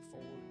tonight. Look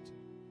forward to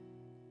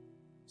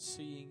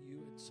seeing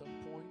you at some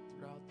point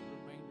throughout the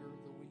remainder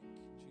of the week.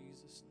 In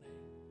Jesus'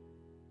 name.